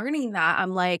 And learning that, I'm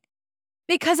like,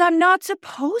 because I'm not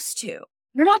supposed to.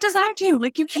 You're not designed to.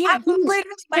 Like you can't.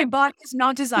 My body is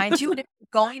not designed to. And if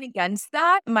going against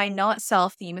that, my not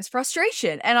self theme is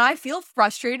frustration. And I feel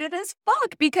frustrated as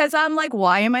fuck because I'm like,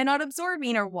 why am I not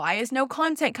absorbing? Or why is no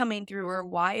content coming through? Or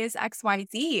why is X, Y,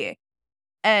 Z?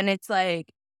 And it's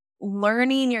like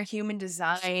learning your human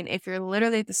design. If you're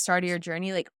literally at the start of your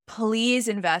journey, like please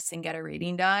invest and get a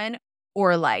reading done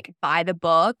or like buy the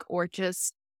book or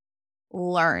just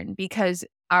learn because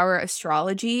our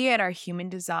astrology and our human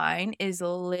design is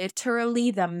literally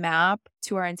the map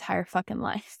to our entire fucking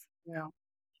life. Yeah.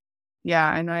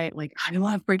 Yeah. And I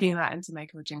love bringing that into my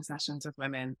coaching sessions with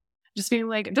women. Just being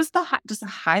like, just a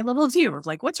high level view of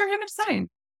like, what's your human design?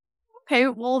 Okay,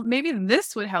 well, maybe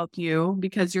this would help you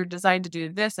because you're designed to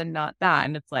do this and not that.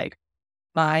 And it's like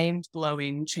mind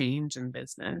blowing change in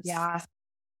business. Yeah.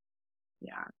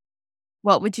 Yeah.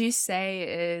 What would you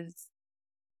say is,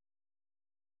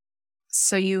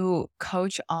 so you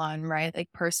coach on, right, like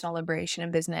personal liberation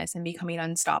in business and becoming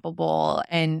unstoppable,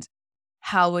 and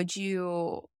how would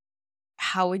you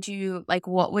like,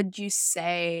 what would you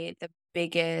say the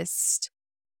biggest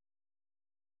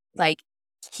like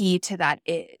key to that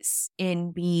is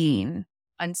in being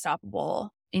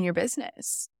unstoppable in your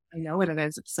business? I know what it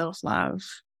is. It's self-love.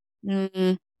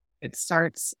 Mm-hmm. It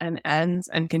starts and ends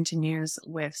and continues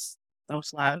with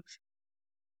self-love.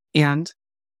 And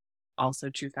also,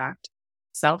 true fact,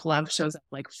 self-love shows up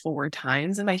like 4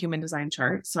 times in my human design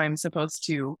chart. So I'm supposed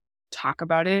to talk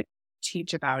about it,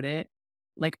 teach about it,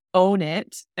 like own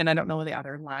it. And I don't know what the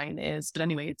other line is, but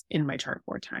anyway, it's in my chart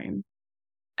 4 times.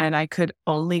 And I could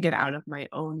only get out of my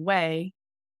own way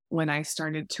when I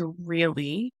started to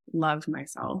really love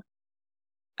myself.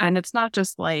 And it's not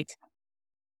just like,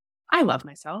 I love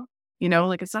myself,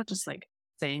 like it's not just like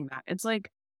saying that. It's like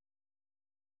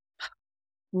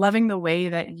loving the way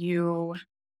that you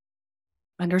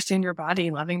understand your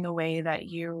body, loving the way that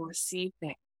you see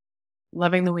things,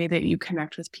 loving the way that you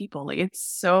connect with people. Like it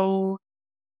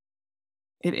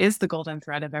is the golden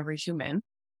thread of every human.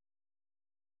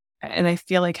 And I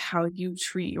feel like how you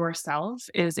treat yourself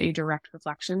is a direct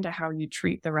reflection to how you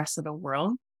treat the rest of the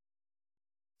world.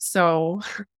 So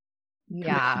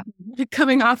Yeah.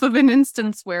 coming off of an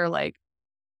instance where like,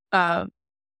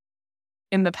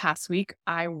 in the past week,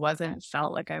 I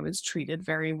felt like I was treated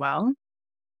very well.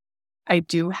 I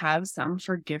do have some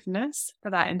forgiveness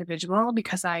for that individual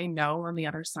because I know on the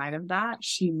other side of that,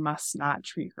 she must not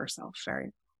treat herself very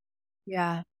well.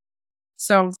 Yeah.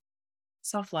 So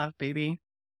self-love, baby.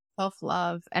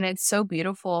 Self-love. And it's so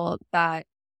beautiful that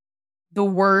the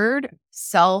word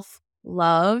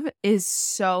self-love is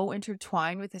so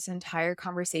intertwined with this entire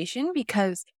conversation,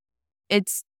 because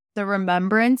it's the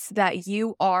remembrance that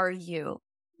you are you.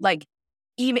 Like,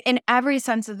 even in every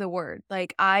sense of the word.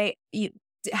 Like, I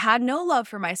had no love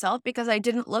for myself because I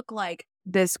didn't look like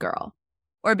this girl,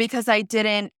 or because I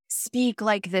didn't speak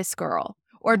like this girl,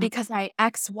 or because I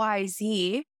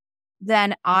XYZ.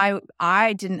 Then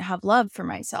I didn't have love for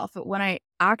myself. But when I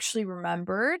actually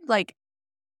remembered, like,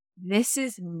 this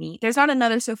is me. There's not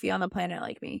another Sophia on the planet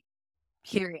like me.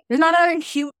 Period. There's not another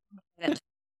human on the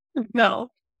planet. No.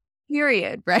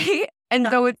 Period. Right? And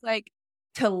so it's like,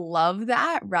 to love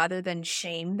that rather than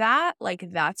shame that,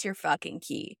 like, that's your fucking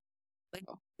key. Like,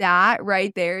 that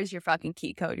right there is your fucking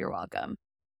key code. You're welcome.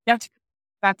 Yeah.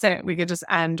 That's it. We could just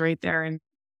end right there and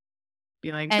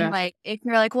be like, and like, if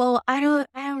you're like, well, I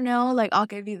don't know, like, I'll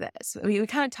give you this. We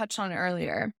kind of touched on it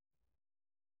earlier.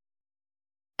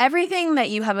 Everything that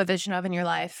you have a vision of in your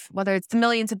life, whether it's the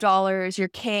millions of dollars, your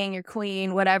king, your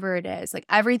queen, whatever it is, like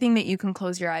everything that you can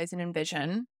close your eyes and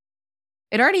envision,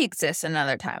 it already exists in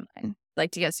another timeline. Like,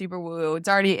 to get super woo, it's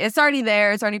already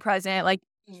there, it's already present, like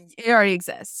it already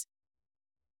exists.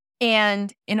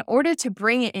 And in order to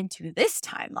bring it into this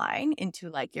timeline,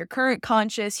 into like your current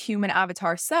conscious human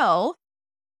avatar self,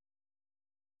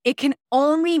 it can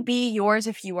only be yours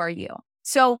if you are you.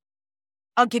 So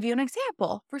I'll give you an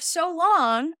example. For so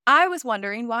long, I was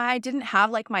wondering why I didn't have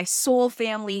like my soul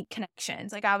family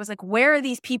connections. Like, I was like, where are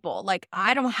these people? Like,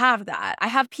 I don't have that. I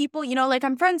have people, like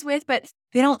I'm friends with, but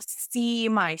they don't see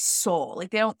my soul.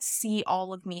 Like, they don't see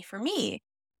all of me for me.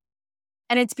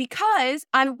 And it's because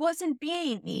I wasn't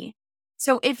being me.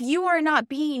 So if you are not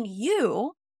being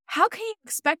you, how can you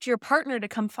expect your partner to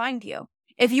come find you?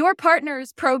 If your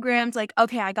partner's programmed like,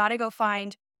 okay, I got to go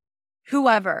find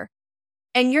whoever,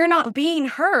 and you're not being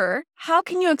her, how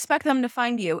can you expect them to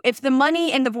find you? If the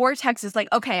money in the vortex is like,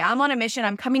 okay, I'm on a mission,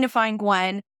 I'm coming to find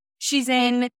Gwen, she's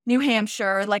in New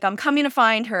Hampshire, like I'm coming to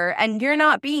find her, and you're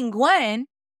not being Gwen,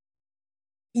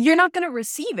 you're not going to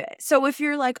receive it. So if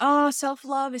you're like, oh,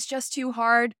 self-love is just too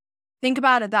hard, think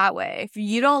about it that way. If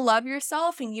you don't love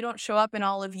yourself and you don't show up in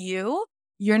all of you,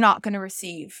 you're not going to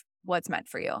receive what's meant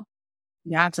for you.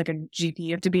 Yeah, it's like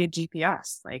you have to be a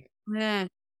GPS. Like,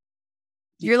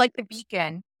 you're like the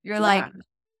beacon. You're like,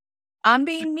 I'm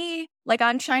being me, like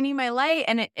I'm shining my light.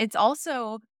 And it's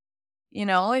also,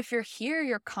 if you're here,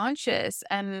 you're conscious,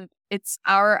 and it's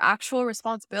our actual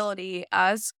responsibility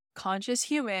as conscious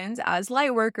humans, as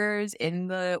light workers in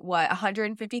the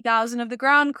 150,000 of the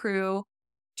ground crew,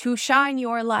 to shine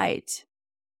your light.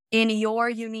 in your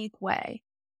unique way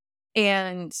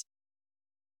and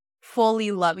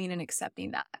fully loving and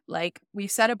accepting that. Like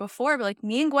we've said it before, but like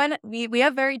me and Gwen, we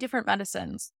have very different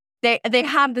medicines. They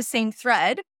have the same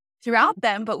thread throughout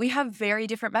them, but we have very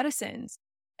different medicines.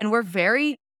 And we're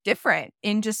very different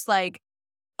in just like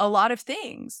a lot of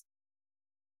things.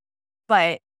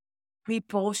 But we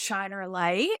both shine our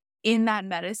light in that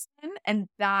medicine, and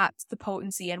that's the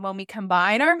potency. And when we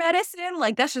combine our medicine,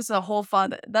 like that's just a whole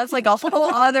that's like a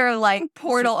whole other like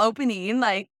portal opening.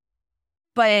 Like,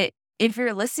 but if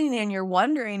you're listening and you're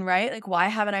wondering, right, like why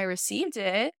haven't I received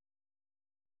it?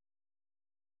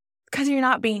 Because you're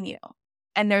not being you.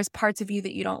 And there's parts of you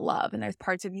that you don't love, and there's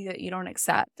parts of you that you don't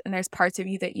accept, and there's parts of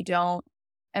you that you don't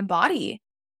embody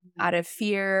out of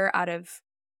fear, out of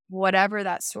whatever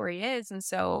that story is. And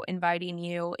so inviting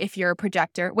you, if you're a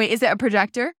projector, wait, is it a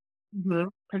projector? Mm-hmm.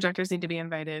 Projectors need to be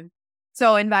invited.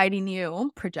 So inviting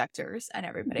you, projectors, and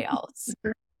everybody else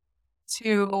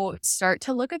to start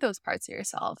to look at those parts of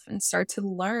yourself and start to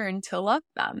learn to love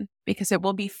them, because it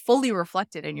will be fully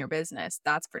reflected in your business.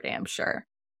 That's for damn sure.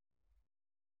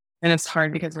 And it's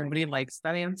hard because nobody likes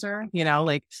that answer. You know,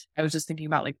 like I was just thinking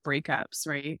about like breakups,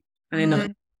 right? And I know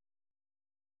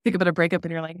think about a breakup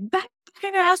and you're like, that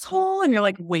fucking asshole. And you're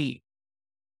like, wait.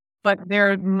 But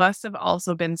there must have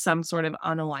also been some sort of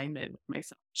unalignment with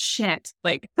myself. Shit.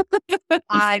 Like,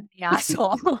 I'm the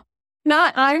asshole.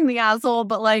 Not I'm the asshole,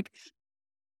 but like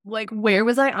where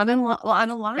was I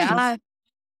unaligned? Yeah.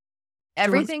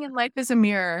 Everything in life is a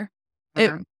mirror.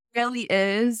 It really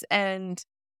is. And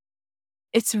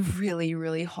it's really,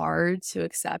 really hard to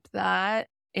accept that.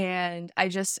 And I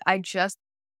just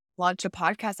launched a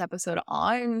podcast episode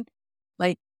on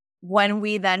like when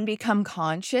we then become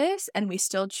conscious and we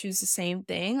still choose the same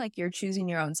thing, like you're choosing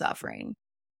your own suffering.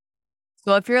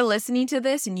 So if you're listening to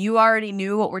this and you already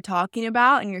knew what we're talking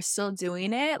about and you're still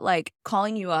doing it, like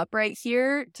calling you up right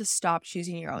here to stop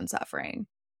choosing your own suffering.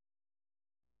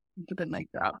 It's a bit like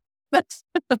that.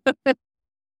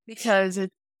 Because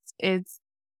it's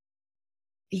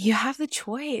you have the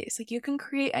choice. Like you can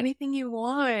create anything you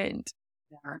want.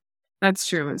 Yeah, that's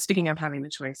true. Speaking of having the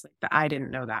choice, like I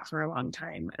didn't know that for a long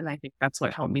time. And I think that's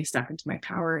what helped me step into my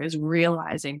power is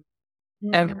realizing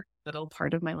every little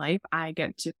part of my life, I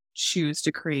get to choose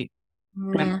to create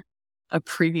a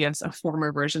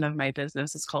former version of my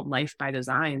business. It's called Life by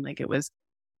Design. Like it was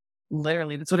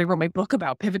literally, that's what I wrote my book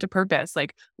about, Pivot to Purpose,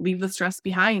 like leave the stress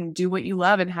behind, do what you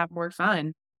love and have more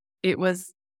fun. It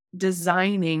was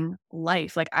designing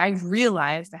life. Like I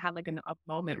realized I had like a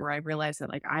moment where I realized that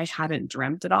like I hadn't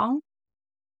dreamt it all,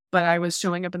 but I was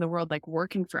showing up in the world, like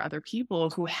working for other people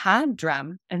who had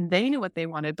dreamt and they knew what they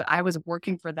wanted, but I was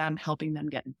working for them, helping them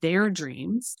get their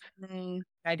dreams.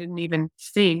 I didn't even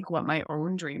think what my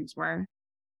own dreams were.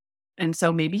 And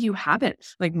so maybe you haven't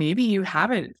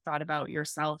thought about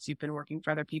yourself. You've been working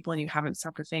for other people and you haven't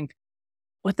stopped to think,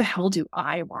 what the hell do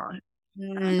I want?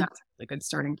 And that's a good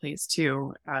starting place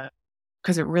too,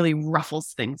 because it really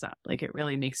ruffles things up. Like it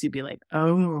really makes you be like,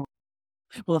 oh,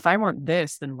 well, if I want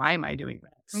this, then why am I doing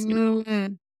this? You know?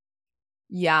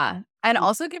 Yeah. And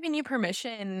also giving you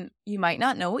permission, you might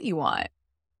not know what you want.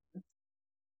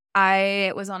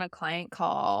 I was on a client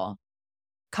call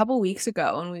a couple weeks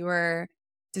ago and we were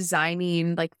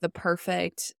designing like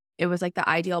it was like the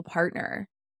ideal partner.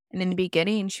 And in the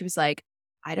beginning, she was like,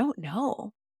 I don't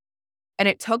know. And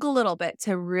it took a little bit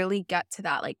to really get to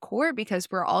that like core, because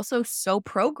we're also so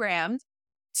programmed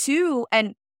to,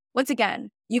 and once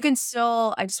again, you can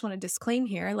still, I just want to disclaim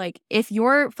here, like if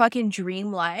your fucking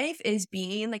dream life is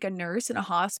being like a nurse in a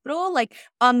hospital, like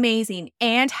amazing.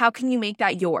 And how can you make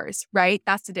that yours, right?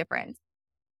 That's the difference.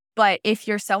 But if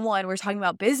you're someone, we're talking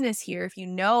about business here, if you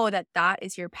know that that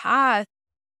is your path,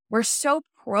 we're so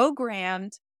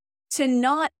programmed to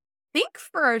not think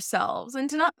for ourselves and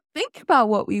to not think about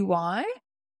what we want,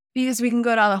 because we can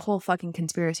go down the whole fucking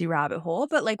conspiracy rabbit hole,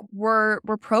 but like we're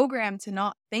programmed to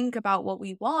not think about what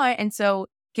we want. And so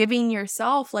giving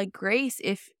yourself like grace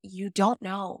if you don't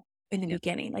know in the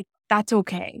beginning, like that's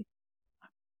okay.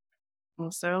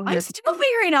 Also, I'm still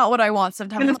figuring out what I want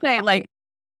sometimes. I'm gonna say like,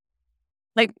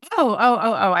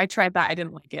 oh, I tried that. I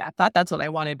didn't like it. I thought that's what I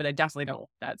wanted, but I definitely don't want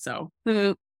that. So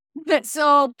pivot.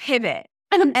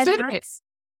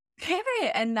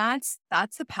 Pivot. And that's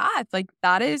the path. Like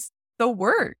that is the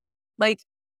work. Like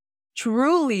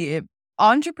truly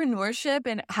entrepreneurship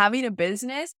and having a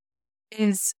business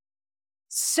is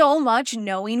so much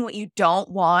knowing what you don't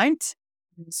want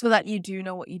so that you do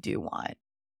know what you do want.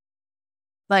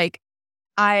 Like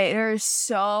there's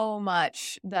so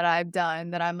much that I've done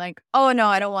that I'm like, oh no,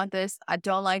 I don't want this. I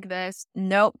don't like this.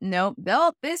 Nope.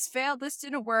 This failed. This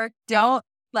didn't work. Don't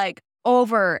like,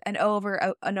 over and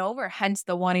over and over, hence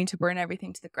the wanting to burn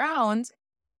everything to the ground.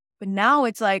 But now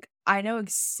it's like, I know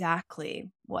exactly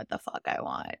what the fuck I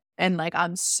want. And like,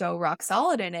 I'm so rock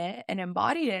solid in it and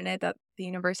embodied in it that the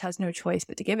universe has no choice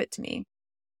but to give it to me.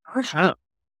 Huh.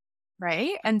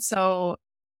 Right. And so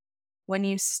when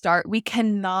you start, we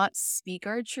cannot speak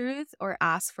our truth or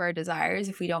ask for our desires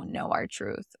if we don't know our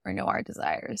truth or know our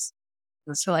desires.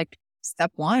 So like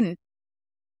step one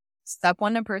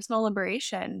to personal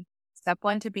liberation, step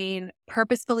one to being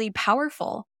purposefully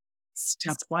powerful.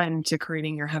 Step one to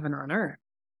creating your heaven on earth.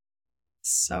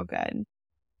 So good.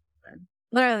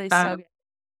 Literally so good.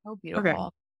 So beautiful. Okay.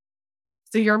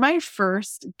 So you're my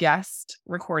first guest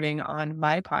recording on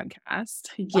my podcast.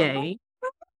 Yay.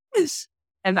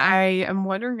 And I am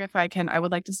wondering if I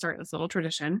would like to start this little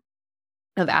tradition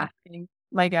of asking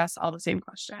my guests all the same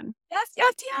question. Yes.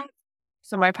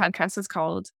 So my podcast is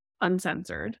called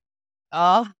Uncensored.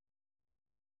 Oh,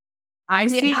 I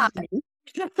see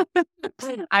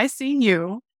I see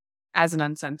you as an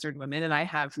uncensored woman, and I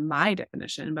have my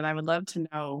definition, but I would love to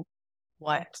know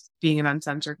what being an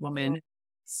uncensored woman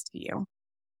is to you.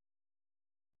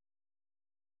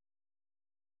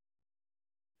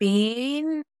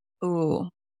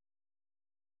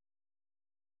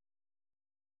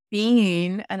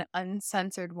 being an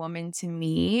uncensored woman to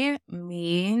me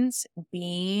means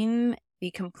being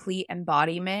the complete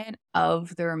embodiment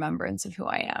of the remembrance of who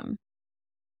I am.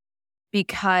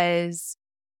 Because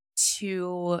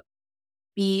to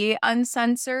be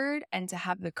uncensored and to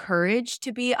have the courage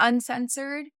to be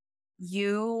uncensored,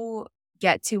 you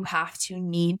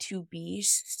need to be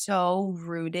so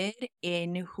rooted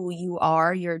in who you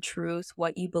are, your truth,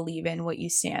 what you believe in, what you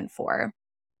stand for.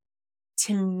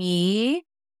 To me,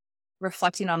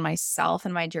 reflecting on myself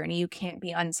and my journey, you can't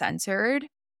be uncensored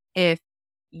if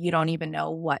you don't even know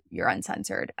what you're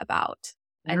uncensored about.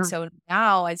 And so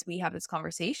now as we have this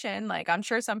conversation, like I'm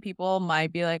sure some people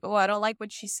might be like, oh, I don't like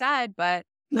what she said, but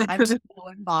I'm so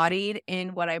embodied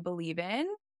in what I believe in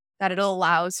that it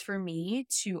allows for me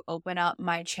to open up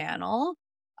my channel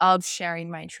of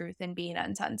sharing my truth and being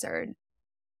uncensored.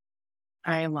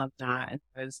 I love that.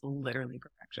 That is literally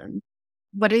perfection.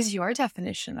 What is your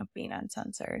definition of being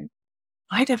uncensored?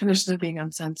 My definition of being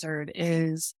uncensored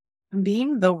is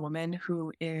being the woman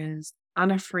who is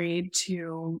unafraid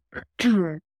to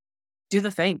do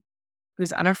the thing,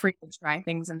 who's unafraid to try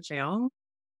things and fail,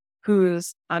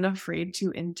 who's unafraid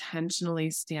to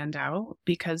intentionally stand out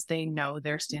because they know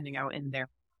they're standing out in their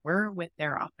power with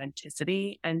their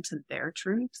authenticity and to their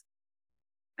truth.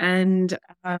 And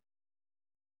I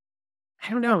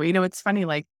don't know, it's funny,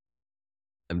 like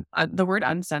the word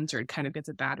uncensored kind of gets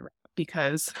a bad rap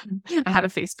because I had a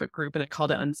Facebook group and it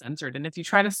called it Uncensored. And if you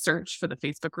try to search for the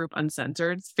Facebook group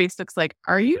Uncensored, Facebook's like,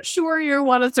 are you sure you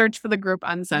want to search for the group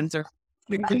Uncensored?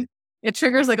 It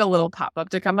triggers like a little pop-up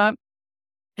to come up.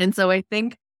 And so I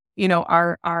think,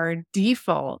 our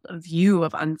default view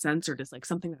of uncensored is like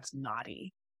something that's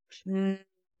naughty. But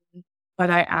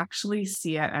I actually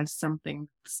see it as something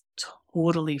that's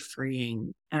totally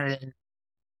freeing and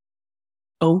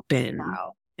open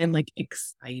and like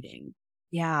exciting.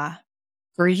 Yeah.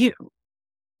 For you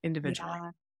individually.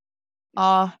 Yeah.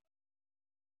 Oh,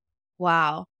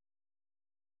 wow.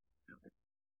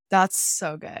 That's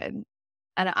so good.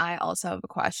 And I also have a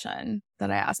question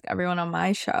that I ask everyone on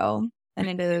my show. And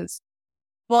it is,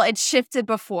 well, it shifted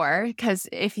before because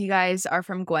if you guys are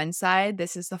from Gwen's side,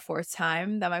 this is the fourth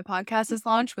time that my podcast is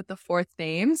launched with the fourth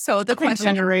name. So the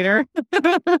question generator.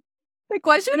 The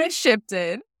question has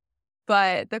shifted.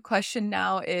 But the question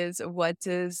now is, what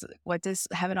does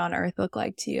heaven on earth look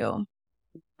like to you?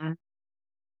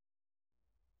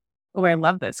 Oh, I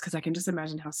love this because I can just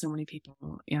imagine how so many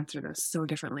people answer this so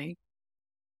differently.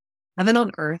 Heaven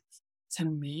on earth, to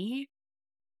me,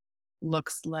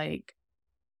 looks like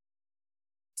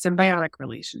symbiotic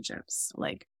relationships,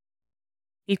 like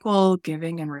equal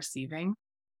giving and receiving,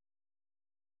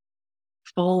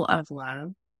 full of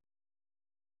love,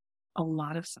 a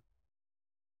lot of stuff,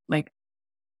 like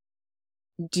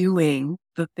doing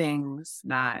the things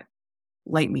that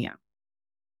light me up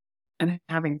and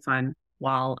having fun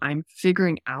while I'm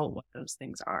figuring out what those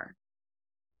things are.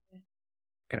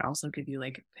 Could also give you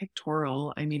like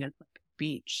pictorial. I mean, it's like a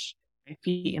beach, my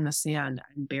feet in the sand,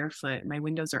 I'm barefoot, my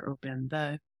windows are open,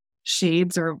 the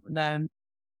shades are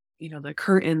the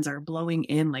curtains are blowing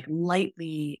in like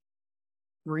lightly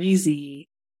breezy,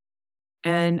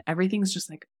 and everything's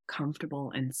just like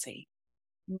comfortable and safe.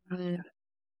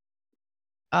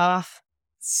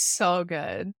 So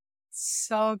good.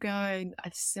 So good.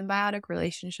 Symbiotic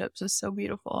relationships is so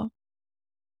beautiful.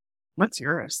 What's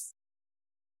yours?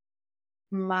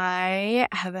 My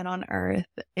heaven on earth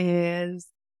is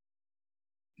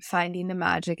finding the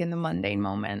magic in the mundane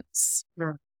moments.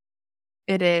 Sure.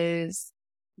 It is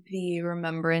the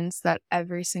remembrance that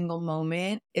every single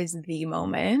moment is the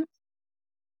moment.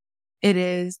 It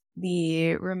is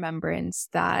the remembrance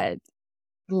that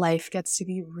life gets to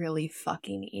be really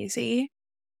fucking easy.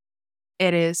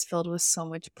 It is filled with so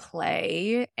much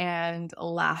play and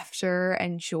laughter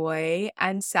and joy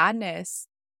and sadness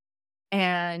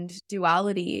and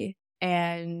duality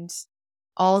and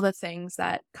all the things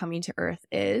that coming to earth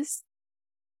is.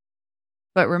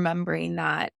 But remembering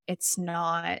that it's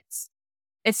not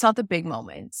the big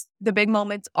moments. The big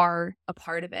moments are a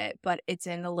part of it, but it's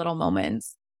in the little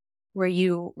moments where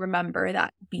you remember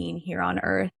that being here on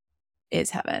earth is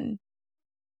heaven.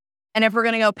 And if we're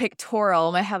going to go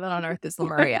pictorial, my heaven on earth is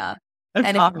Lemuria.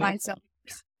 And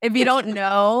if you don't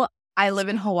know, I live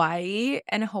in Hawaii,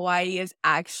 and Hawaii is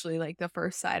actually like the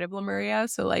first side of Lemuria.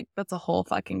 So like that's a whole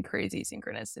fucking crazy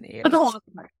synchronicity.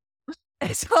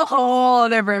 It's a whole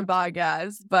different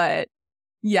podcast. But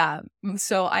yeah,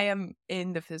 so I am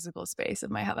in the physical space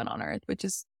of my heaven on earth, which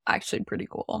is actually pretty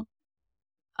cool.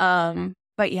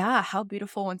 But yeah, how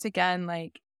beautiful once again,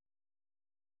 like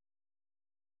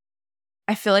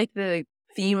I feel like the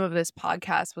theme of this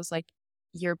podcast was like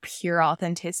your pure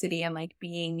authenticity and like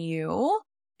being you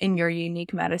in your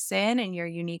unique medicine in your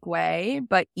unique way.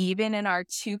 But even in our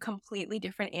two completely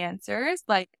different answers,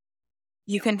 like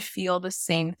you can feel the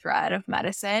same thread of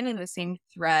medicine and the same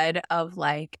thread of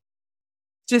like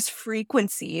just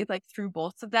frequency, like through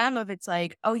both of them. Of it's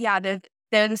like, oh yeah,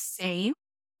 they're the same.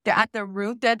 They're at the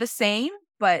root, they're the same,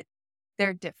 but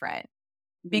they're different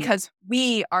because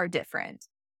we are different.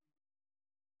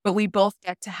 But we both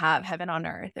get to have heaven on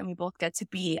earth, and we both get to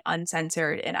be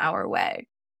uncensored in our way.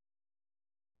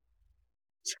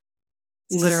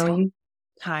 Literally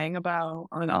tying a bow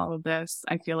on all of this,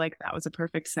 I feel like that was a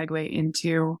perfect segue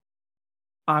into,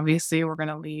 obviously, we're going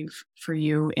to leave for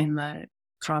you in the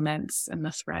comments and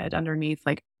the thread underneath,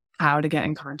 like how to get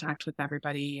in contact with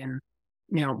everybody. And,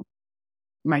 you know,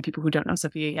 my people who don't know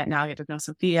Sophia yet now get to know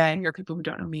Sophia, and your people who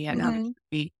don't know me yet now get to know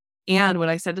me. And what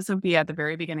I said to Sophia at the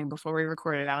very beginning before we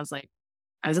recorded, I was like,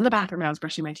 I was in the bathroom and I was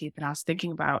brushing my teeth and I was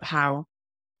thinking about how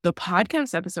the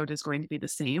podcast episode is going to be the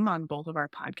same on both of our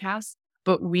podcasts,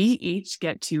 but we each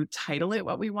get to title it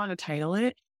what we want to title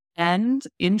it and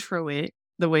intro it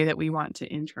the way that we want to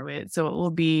intro it. So it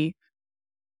will be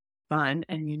fun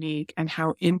and unique, and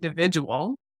how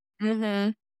individual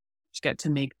get to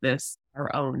make this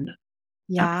our own.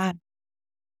 Yeah.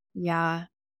 Yeah.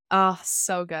 Oh,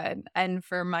 so good. And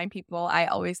for my people, I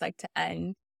always like to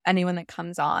end anyone that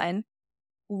comes on.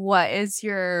 What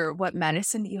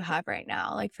medicine do you have right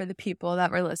now? Like for the people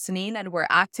that were listening and were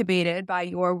activated by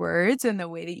your words and the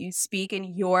way that you speak in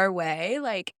your way,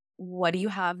 like what do you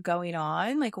have going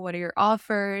on? Like what are your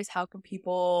offers? How can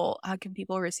people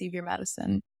receive your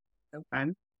medicine? So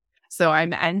fun. So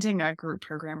I'm ending a group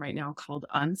program right now called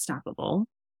Unstoppable,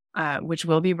 which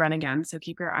will be run again. So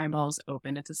keep your eyeballs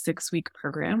open. It's a 6-week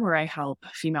program where I help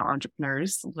female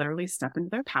entrepreneurs literally step into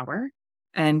their power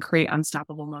and create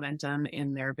unstoppable momentum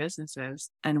in their businesses.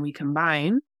 And we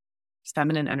combine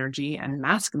feminine energy and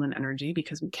masculine energy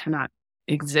because we cannot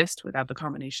exist without the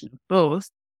combination of both.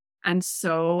 And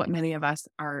so many of us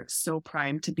are so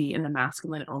primed to be in the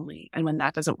masculine only. And when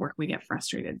that doesn't work, we get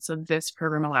frustrated. So this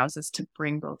program allows us to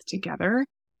bring both together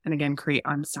and again, create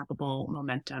unstoppable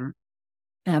momentum.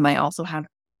 I also have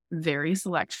very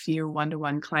select few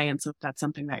one-to-one clients. So if that's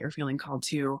something that you're feeling called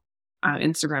to,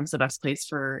 Instagram's the best place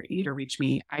for you to reach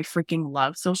me. I freaking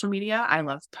love social media. I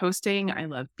love posting. I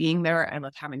love being there. I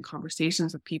love having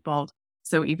conversations with people.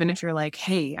 So even if you're like,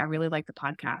 hey, I really like the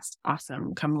podcast,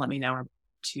 awesome, come let me know,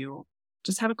 to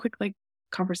just have a quick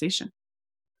conversation.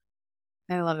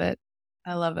 I love it.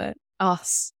 Oh,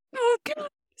 God.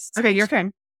 Okay, your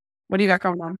turn. What do you got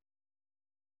going on?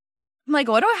 I'm like,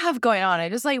 what do I have going on? I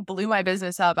just blew my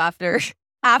business up after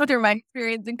my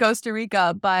experience in Costa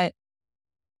Rica, but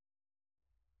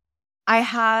I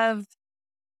have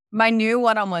my new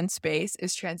one-on-one space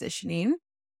is transitioning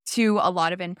to a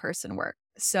lot of in-person work.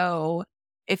 So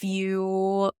if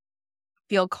you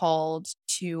feel called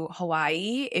to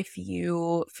Hawaii, if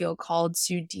you feel called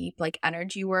to deep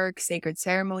energy work, sacred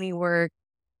ceremony work,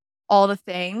 all the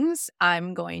things,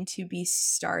 I'm going to be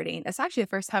starting. It's actually the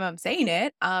first time I'm saying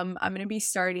it. I'm going to be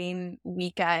starting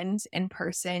weekends in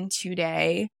person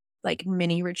 2-day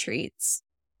mini retreats.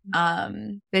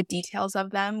 The details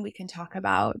of them we can talk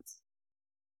about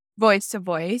voice to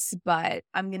voice, but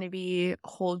I'm going to be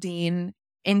holding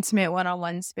intimate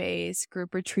one-on-one space.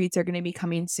 Group retreats are going to be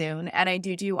coming soon, and I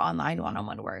do online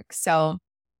one-on-one work. So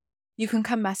you can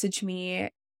come message me.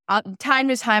 Time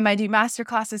to time, I do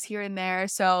masterclasses here and there.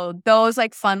 So those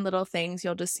like fun little things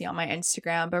you'll just see on my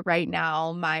Instagram. But right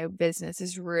now, my business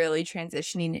is really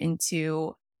transitioning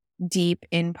into deep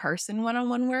in-person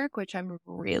one-on-one work, which I'm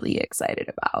really excited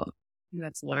about.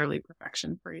 That's literally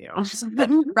perfection for you.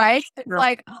 Right? It's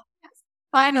like, oh, yes,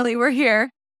 finally, we're here.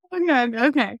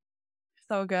 Okay.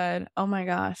 So good. Oh my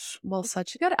gosh. Well,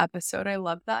 such a good episode. I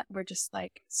love that. We're just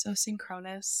like so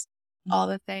synchronous, all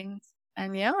the things.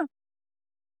 And yeah.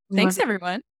 Thanks,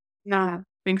 everyone. Yeah.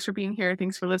 Thanks for being here.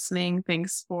 Thanks for listening.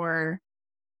 Thanks for,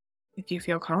 if you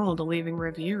feel called, leaving a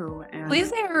review. And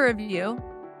please leave a review.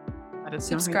 let us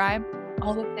subscribe.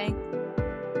 All the things.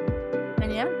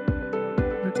 And yeah.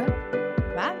 That's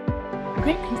it. Bye.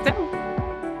 Okay. Peace out.